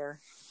that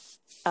either.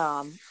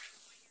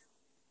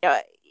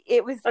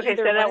 It was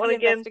either one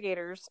of the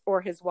investigators or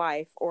his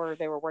wife, or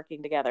they were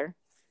working together.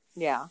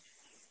 Yeah.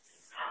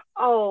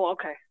 Oh,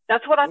 okay.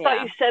 That's what I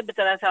thought you said, but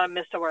then I thought I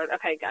missed a word.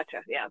 Okay,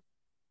 gotcha. Yeah.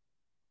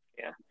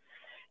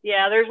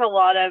 There's a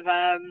lot of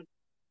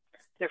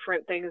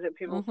different things that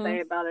people say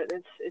about it.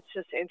 It's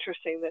just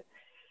interesting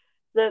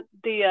that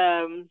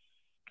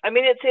I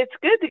mean, it's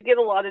good to get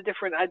a lot of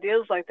different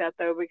ideas like that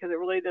though, because it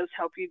really does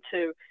help you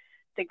to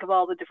think of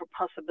all the different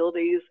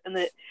possibilities, and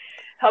it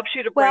helps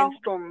you to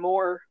brainstorm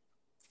more.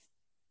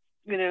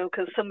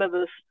 Because some of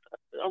us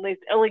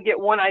only get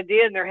one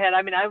idea in their head.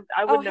 I mean,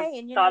 I wouldn't have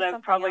thought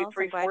of probably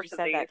 3/4 of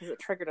these. Because it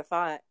triggered a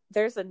thought.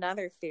 There's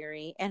another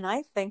theory, and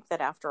I think that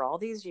after all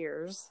these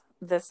years,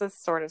 this is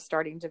sort of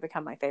starting to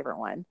become my favorite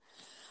one.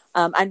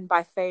 And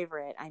by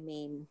favorite, I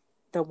mean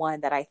the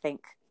one that I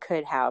think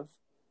could have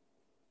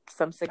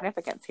some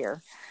significance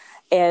here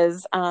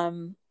is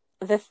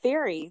the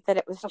theory that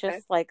it was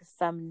just like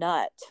some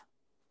nut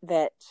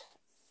that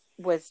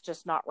was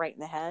just not right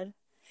in the head.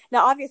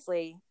 Now,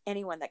 obviously,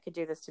 anyone that could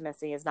do this to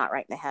Missy is not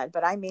right in the head,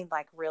 but I mean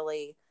like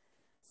really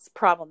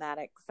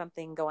problematic,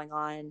 something going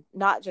on,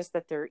 not just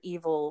that they're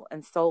evil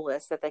and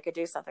soulless, that they could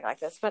do something like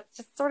this, but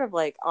just sort of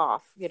like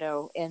off,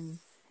 in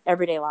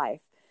everyday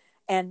life.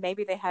 And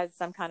maybe they had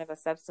some kind of a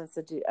substance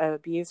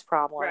abuse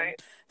problem.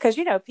 Right. Because,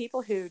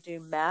 people who do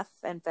meth,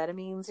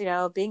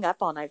 amphetamines, being up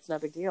all night's no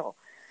big deal.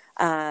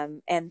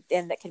 And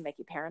that can make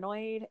you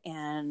paranoid,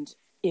 and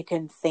you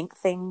can think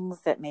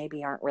things that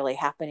maybe aren't really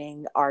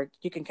happening, or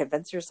you can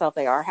convince yourself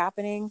they are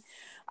happening.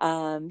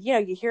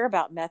 You hear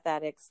about meth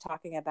addicts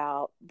talking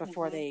about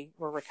before they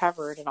were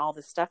recovered and all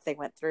the stuff they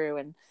went through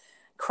and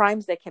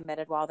crimes they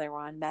committed while they were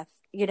on meth.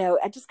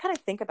 I just kind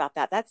of think about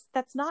that.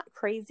 That's not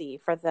crazy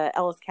for the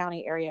Ellis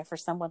County area for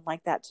someone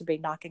like that to be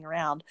knocking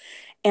around,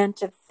 and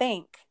to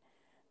think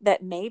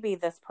that maybe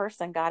this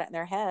person got it in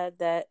their head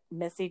that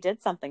Missy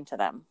did something to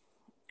them,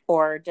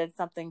 or did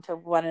something to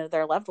one of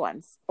their loved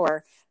ones,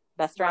 or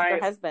messed around with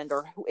their husband,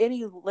 or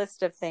any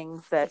list of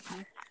things that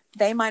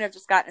they might have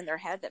just gotten in their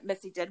head that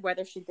Missy did,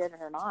 whether she did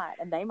it or not,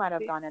 and they might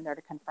have gone in there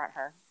to confront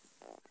her.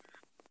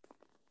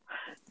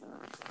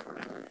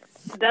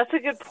 That's a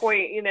good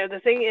point.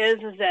 The thing is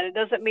that it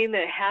doesn't mean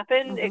that it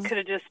happened. It could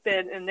have just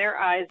been in their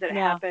eyes that it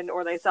happened,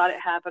 or they thought it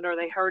happened, or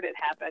they heard it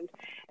happened.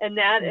 And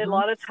that a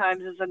lot of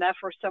times is enough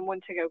for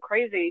someone to go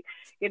crazy.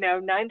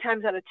 9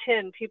 times out of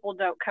 10, people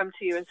don't come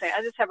to you and say,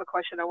 I just have a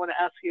question. I want to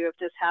ask you if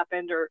this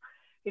happened, or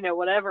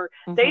whatever.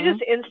 They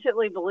just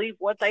instantly believe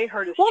what they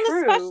heard is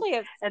true, especially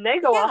and they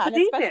go off the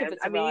deep end.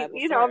 I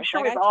mean, I'm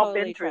sure we've all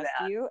been through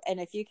that. And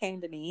if you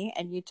came to me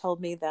and you told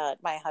me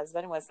that my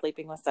husband was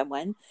sleeping with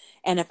someone,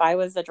 and if I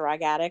was a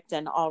drug addict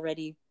and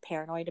already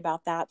paranoid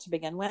about that to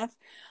begin with,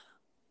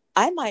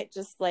 I might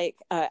just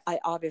I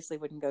obviously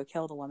wouldn't go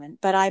kill the woman,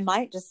 but I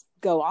might just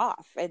go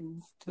off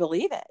and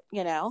believe it,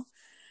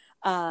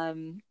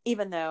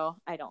 even though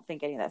I don't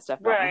think any of that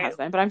stuff about my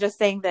husband. But I'm just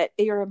saying that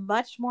you're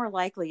much more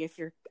likely, if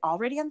you're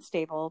already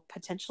unstable,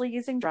 potentially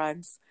using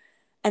drugs,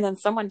 and then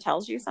someone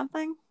tells you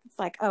something, it's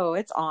like, oh,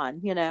 it's on,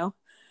 they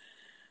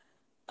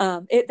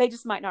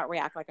just might not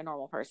react like a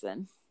normal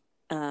person.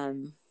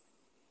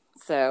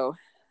 So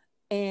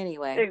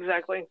anyway,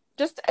 exactly.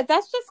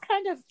 That's just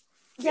kind of,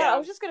 I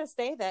was just going to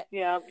say that.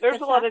 Yeah.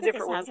 There's a lot of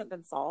different ones. Hasn't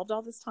been solved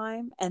all this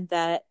time, and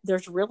that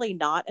there's really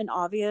not an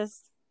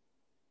obvious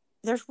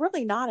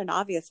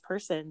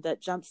person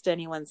that jumps to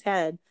anyone's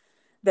head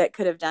that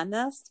could have done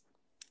this.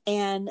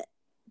 And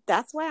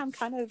that's why I'm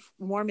kind of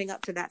warming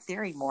up to that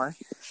theory more,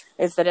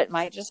 is that it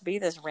might just be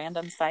this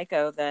random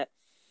psycho that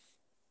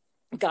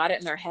got it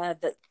in their head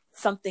that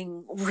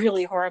something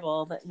really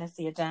horrible that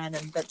Missy had done,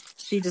 and that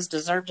she just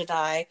deserved to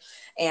die,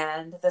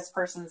 and this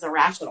person's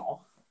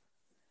irrational.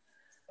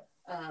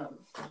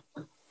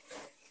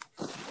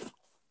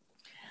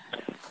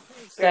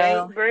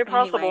 Very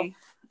possible. Anyway,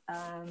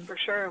 for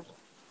sure.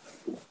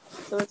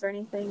 So is there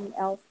anything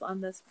else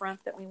on this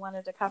front that we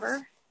wanted to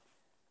cover?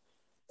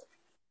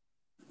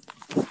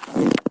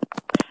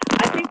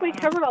 I think think we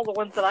covered all the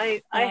ones that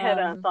I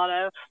had thought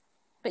of.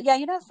 But yeah,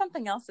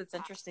 something else that's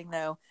interesting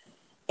though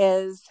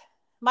is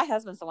my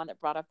husband's the one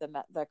that brought up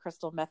the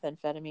crystal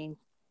methamphetamine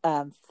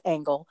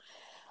angle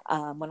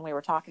when we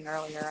were talking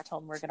earlier. I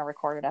told him we were going to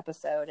record an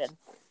episode, and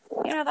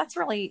that's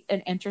really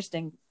an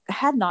interesting. I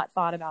had not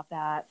thought about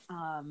that.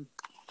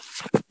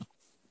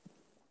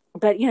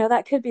 But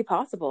that could be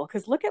possible,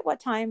 because look at what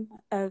time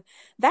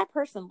that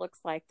person looks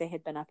like they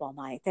had been up all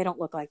night. They don't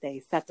look like they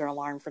set their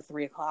alarm for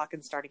 3:00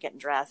 and started getting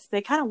dressed.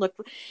 They kind of look,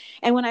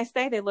 and when I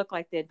say they look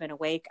like they'd been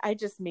awake, I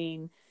just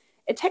mean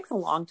it takes a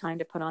long time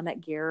to put on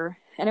that gear,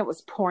 and it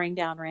was pouring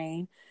down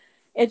rain.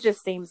 It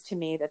just seems to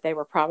me that they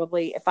were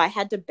probably, if I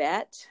had to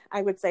bet,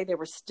 I would say they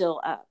were still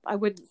up. I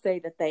wouldn't say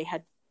that they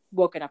had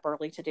woken up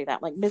early to do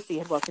that. Like Missy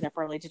had woken up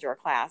early to do her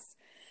class.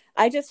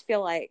 I just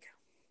feel like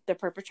the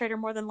perpetrator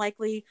more than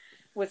likely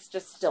was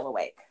just still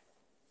awake.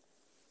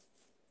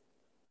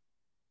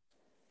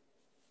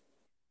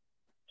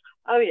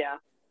 Oh yeah.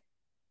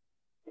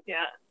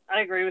 Yeah,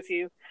 I agree with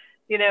you.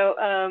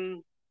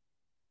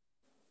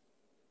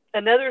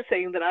 Another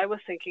thing that I was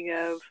thinking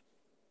of.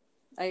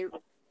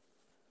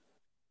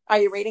 Are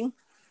you reading?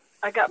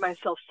 I got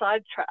myself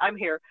sidetracked. I'm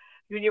here.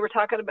 When you were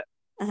talking about,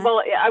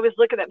 well, I was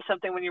looking at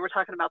something when you were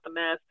talking about the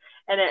meth,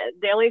 and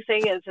the only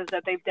thing is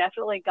that they've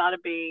definitely got to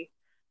be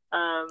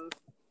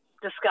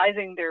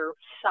disguising their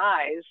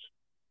size,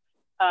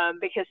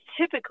 because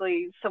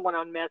typically someone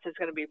on meth is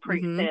going to be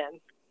pretty thin.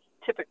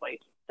 Typically,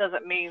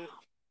 doesn't mean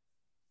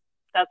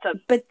that's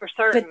for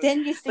certain. But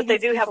then you see, but they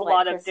do have a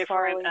lot of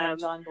different and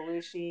John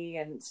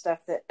Belushi and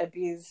stuff that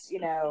abuse,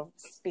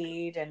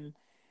 speed and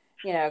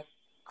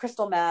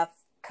crystal meth,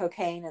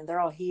 cocaine, and they're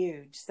all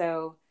huge.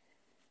 So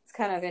it's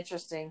kind of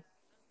interesting.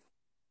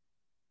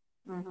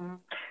 Mm-hmm.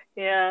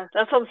 Yeah,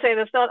 that's what I'm saying.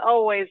 It's not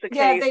always the case.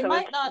 Yeah, they so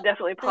might it's not.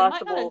 definitely They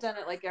possible. might not have done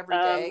it like every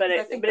day. But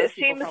I think those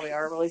people probably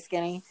are really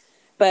skinny.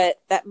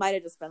 But that might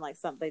have just been like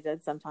something they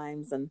did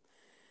sometimes. And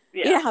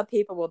you know how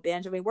people will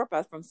binge. I mean, we're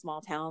both from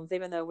small towns.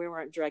 Even though we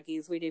weren't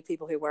druggies, we knew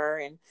people who were,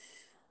 and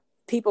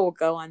people will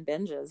go on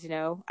binges.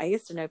 I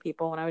used to know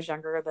people when I was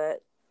younger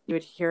that you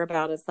would hear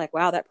about. It's like,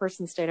 wow, that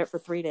person stayed up for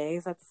 3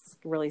 days. That's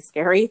really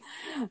scary.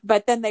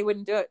 But then they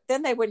wouldn't do it.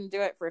 Then they wouldn't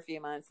do it for a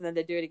few months, and then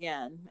they'd do it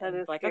again. That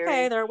is like, scary.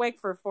 okay, they're awake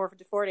for 4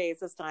 days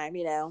this time.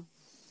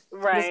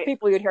 Right. Just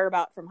people you'd hear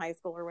about from high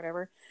school or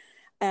whatever.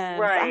 Right.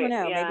 So I don't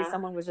know. Yeah. Maybe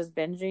someone was just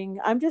binging.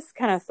 I'm just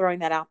kind of throwing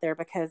that out there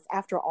because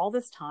after all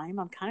this time,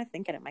 I'm kind of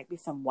thinking it might be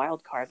some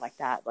wild card like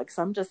that. Like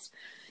some just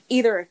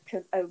either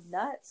a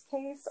nuts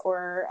case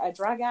or a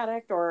drug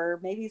addict,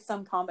 or maybe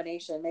some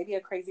combination, maybe a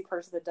crazy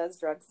person that does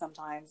drugs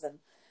sometimes and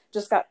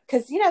just got,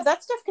 because,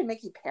 that stuff can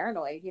make you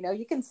paranoid.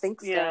 You can think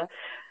stuff,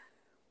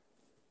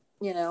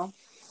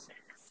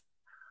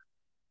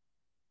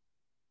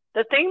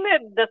 The thing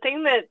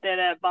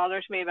that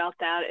bothers me about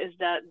that is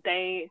that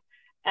they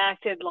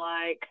acted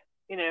like,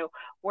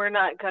 we're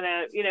not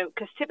gonna,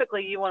 because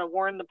typically you want to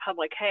warn the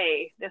public,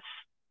 hey,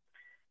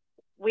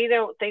 we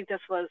don't think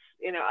this was,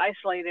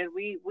 isolated.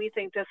 We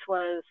think this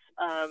was,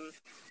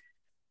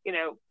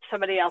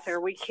 somebody out there.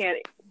 We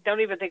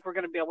don't even think we're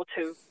going to be able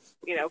to,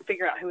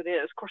 figure out who it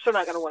is. Of course, they're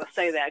not going to want to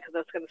say that because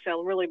that's going to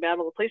sound really bad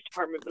on the police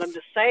department. But I'm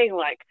just saying,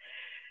 like,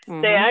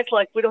 they act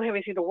like we don't have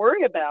anything to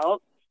worry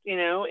about, in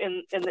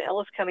the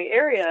Ellis County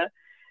area.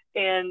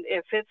 And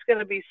if it's going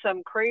to be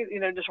some crazy,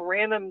 just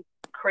random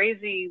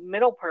crazy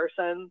middle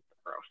person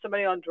or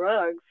somebody on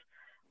drugs,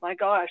 my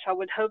gosh, I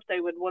would hope they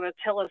would want to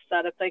tell us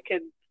that if they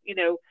could,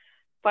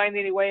 find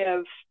any way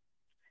of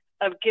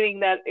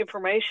getting that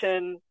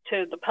information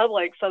to the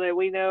public so that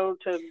we know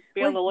to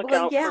be on the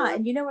lookout for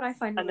and you know what I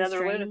find really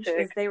strange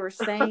is they were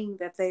saying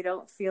that they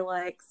don't feel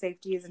like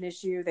safety is an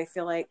issue. They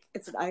feel like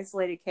it's an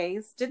isolated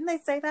case. Didn't they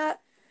say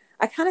that?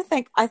 I kind of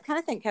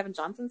think Kevin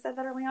Johnson said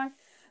that early on.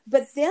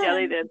 But then,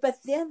 they did. But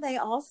then they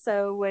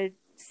also would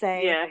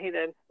say, yeah, he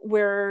did.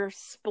 We're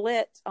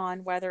split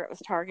on whether it was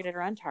targeted or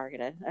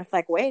untargeted. It's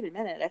like, wait a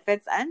minute. If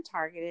it's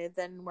untargeted,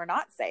 then we're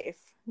not safe,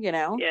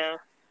 Yeah.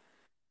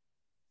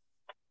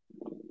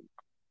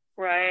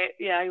 Right.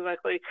 Yeah,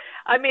 exactly.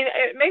 I mean,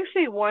 it makes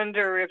me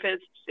wonder if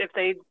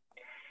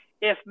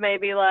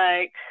maybe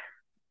like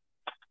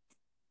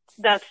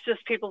that's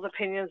just people's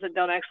opinions that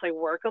don't actually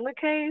work on the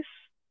case.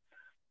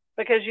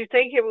 Because you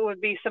think it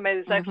would be somebody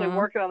that's actually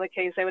working on the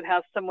case, they would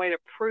have some way to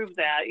prove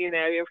that,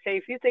 okay,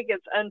 if you think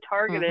it's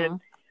untargeted,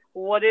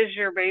 what is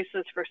your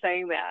basis for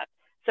saying that?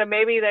 So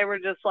maybe they were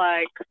just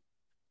like,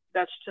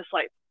 that's just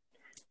like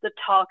the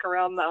talk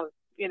around the,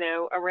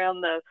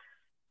 around the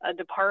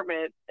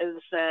department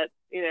is that,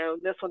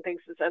 this one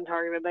thinks it's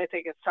untargeted, they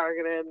think it's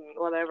targeted and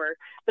whatever.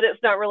 But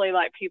it's not really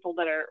like people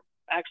that are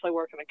actually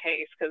working a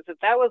case. Because if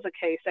that was the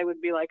case, they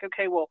would be like,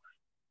 okay, well,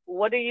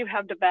 what do you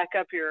have to back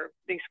up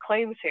these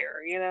claims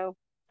here?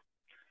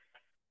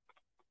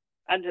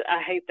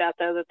 I hate that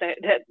though,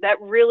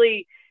 that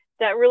really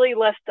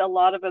left a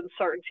lot of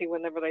uncertainty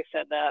whenever they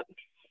said that.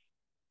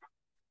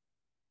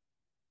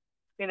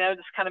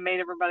 Just kind of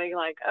made everybody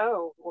like,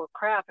 oh, well,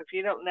 crap. If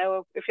you don't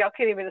know, if y'all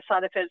can't even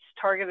decide if it's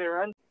targeted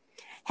or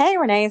Hey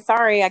Renee,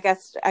 sorry. I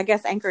guess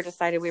Anchor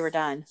decided we were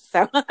done.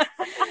 So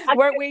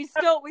we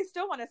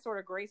still want to sort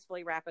of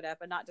gracefully wrap it up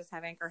and not just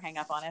have Anchor hang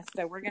up on us.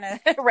 So we're gonna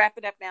wrap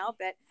it up now.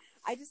 But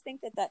I just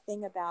think that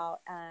thing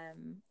about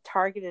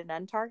targeted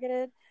and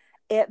untargeted,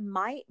 it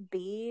might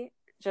be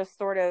just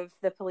sort of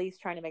the police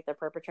trying to make the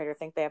perpetrator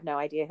think they have no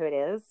idea who it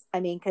is. I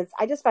mean, because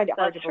I just find it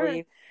hard to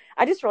believe.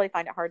 I just really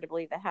find it hard to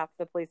believe that half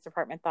the police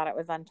department thought it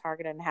was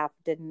untargeted and half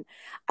didn't.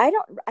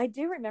 I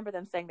do remember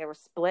them saying they were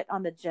split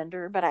on the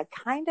gender, but I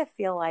kind of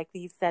feel like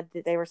they said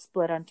that they were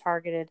split on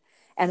targeted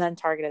and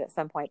untargeted at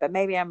some point, but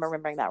maybe I'm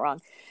remembering that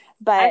wrong.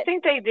 But I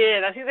think they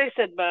did. I think they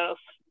said both.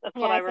 That's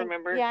what I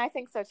remember. Yeah, I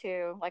think so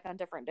too, like on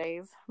different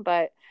days.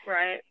 But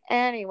right.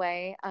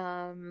 Anyway,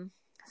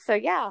 so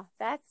yeah,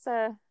 that's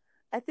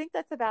I think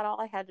that's about all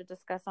I had to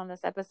discuss on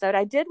this episode.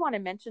 I did want to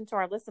mention to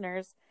our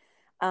listeners,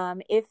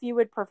 if you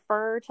would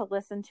prefer to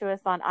listen to us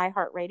on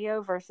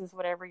iHeartRadio versus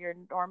whatever you're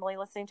normally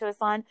listening to us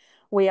on,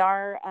 we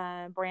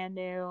are brand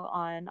new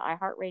on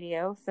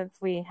iHeartRadio since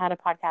we had a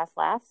podcast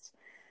last.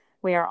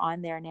 We are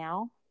on there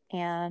now,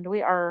 and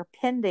we are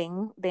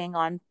pending being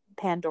on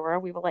Pandora.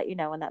 We will let you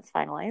know when that's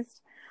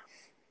finalized.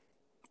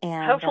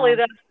 And hopefully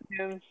that's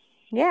soon.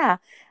 Yeah.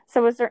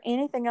 So is there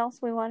anything else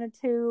we wanted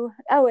to...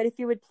 Oh, and if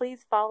you would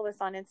please follow us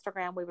on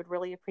Instagram, we would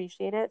really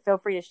appreciate it. Feel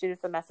free to shoot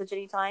us a message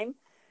anytime.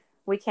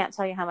 We can't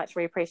tell you how much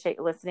we appreciate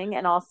you listening.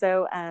 And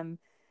also,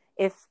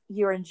 if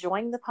you're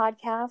enjoying the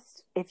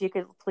podcast, if you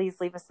could please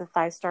leave us a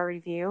 5-star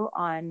review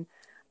on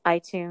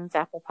iTunes,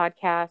 Apple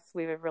Podcasts,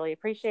 we would really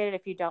appreciate it.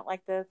 If you don't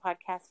like the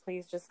podcast,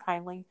 please just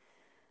kindly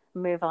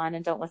move on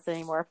and don't listen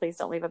anymore. Please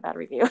don't leave a bad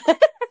review.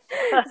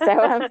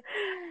 So...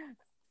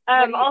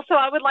 also,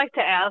 I would like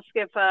to ask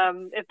if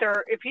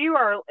you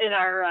are in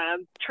our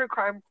True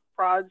Crime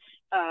Frauds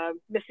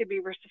Missy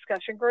Bevers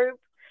discussion group,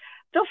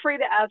 feel free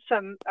to add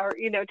some, or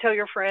tell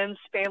your friends,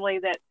 family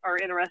that are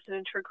interested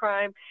in true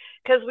crime,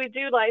 because we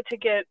would like to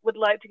get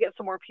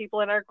some more people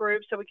in our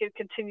group so we can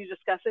continue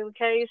discussing the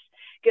case,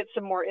 get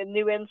some more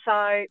new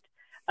insight.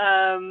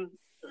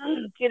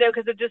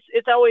 Because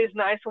it's always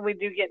nice when we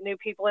do get new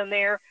people in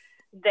there.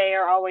 They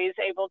are always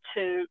able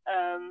to.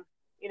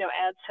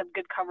 Add some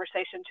good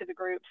conversation to the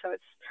group. So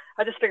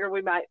I just figured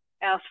we might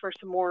ask for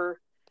some more,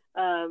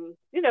 to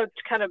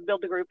kind of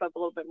build the group up a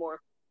little bit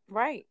more.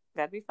 Right.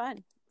 That'd be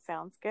fun.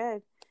 Sounds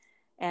good.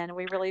 And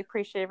we really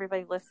appreciate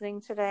everybody listening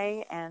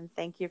today. And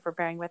thank you for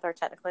bearing with our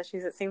technical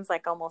issues. It seems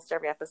like almost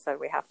every episode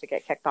we have to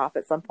get kicked off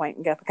at some point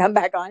and come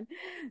back on.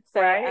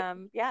 So, right.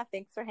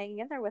 Thanks for hanging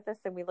in there with us.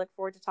 And we look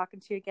forward to talking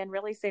to you again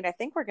really soon. I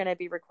think we're going to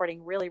be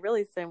recording really,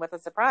 really soon with a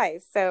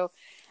surprise. So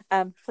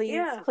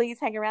please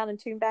hang around and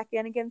tune back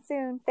in again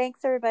soon.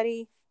 Thanks,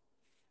 everybody.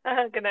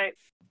 Good night.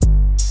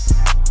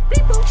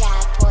 People.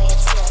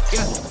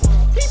 Yeah.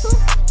 People.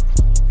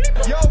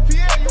 Yo,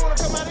 Pierre, you want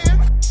to come out here?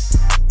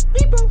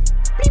 People.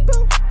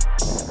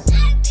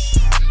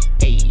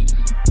 Hey.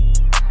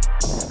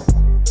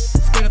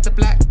 Straight up the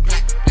block.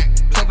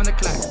 12 on the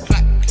clock.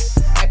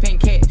 I paying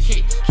cash.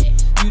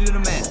 You do the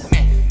math.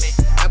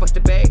 I bust the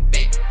bag.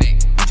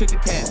 You took the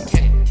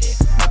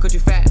tab. How could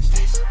you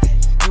fast?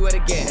 You at a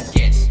gas.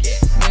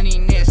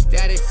 Millionaire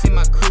status in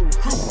my crew.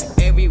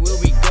 Everywhere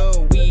we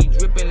go, we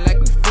dripping like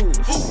we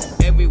fools.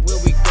 Everywhere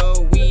we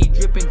go, we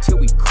dripping till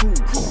we cool.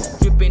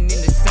 Dripping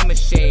in the summer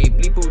shade.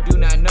 People do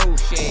not know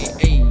shade.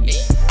 Ayy.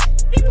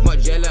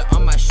 Margiela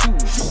on my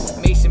shoes,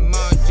 Mason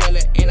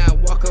Margiela, and I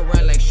walk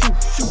around like shoo.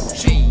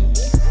 Hey,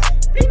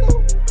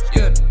 people,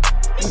 good.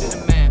 You do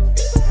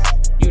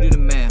the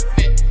math.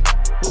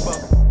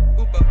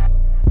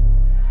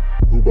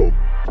 Hubo.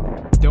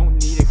 Don't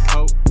need a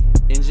coat,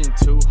 engine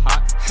too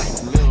hot.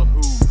 Lil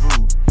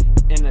hoo-boo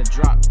in a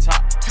drop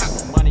top.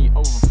 Money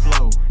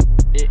overflow,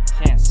 it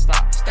can't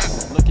stop.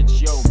 Look at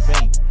your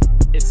bank,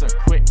 it's a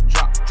quick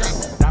drop.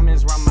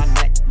 Diamonds round my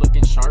neck,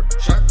 looking sharp.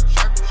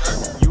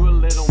 You a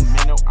little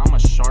minnow, I'm a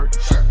shark.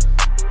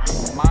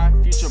 My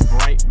future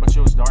bright, but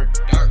yours dark.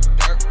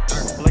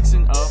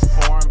 Flexing up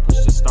foreign,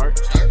 push to start.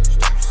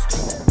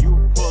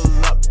 You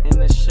pull up in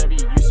the Chevy,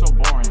 you so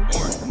boring.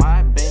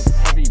 My bank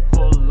heavy,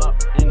 pull up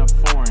in a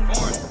foreign.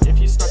 If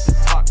you start to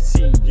talk,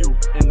 see you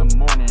in the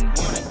morning.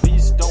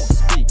 Please don't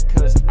speak,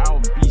 cause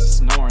I'll be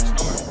snoring.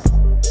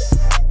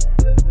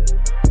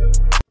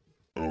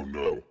 Oh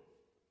no,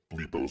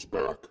 Bleepo's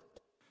back.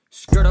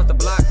 Skirt off the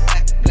block,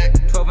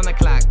 12 on the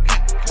clock.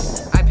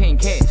 I paying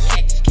cash,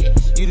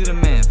 you do the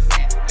math.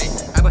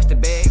 I bust the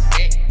bag,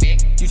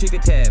 you take the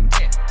tab.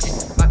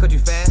 Why could you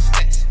fast?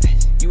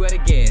 You at a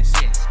gas.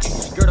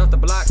 Skirt off the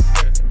block,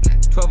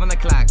 12 on the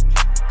clock.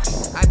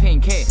 I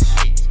paying cash,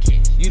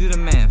 you do the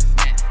math.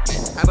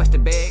 I bust the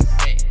bag,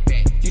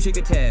 you take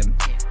the tab.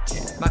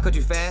 Why could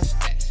you fast?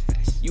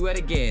 You at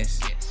a gas.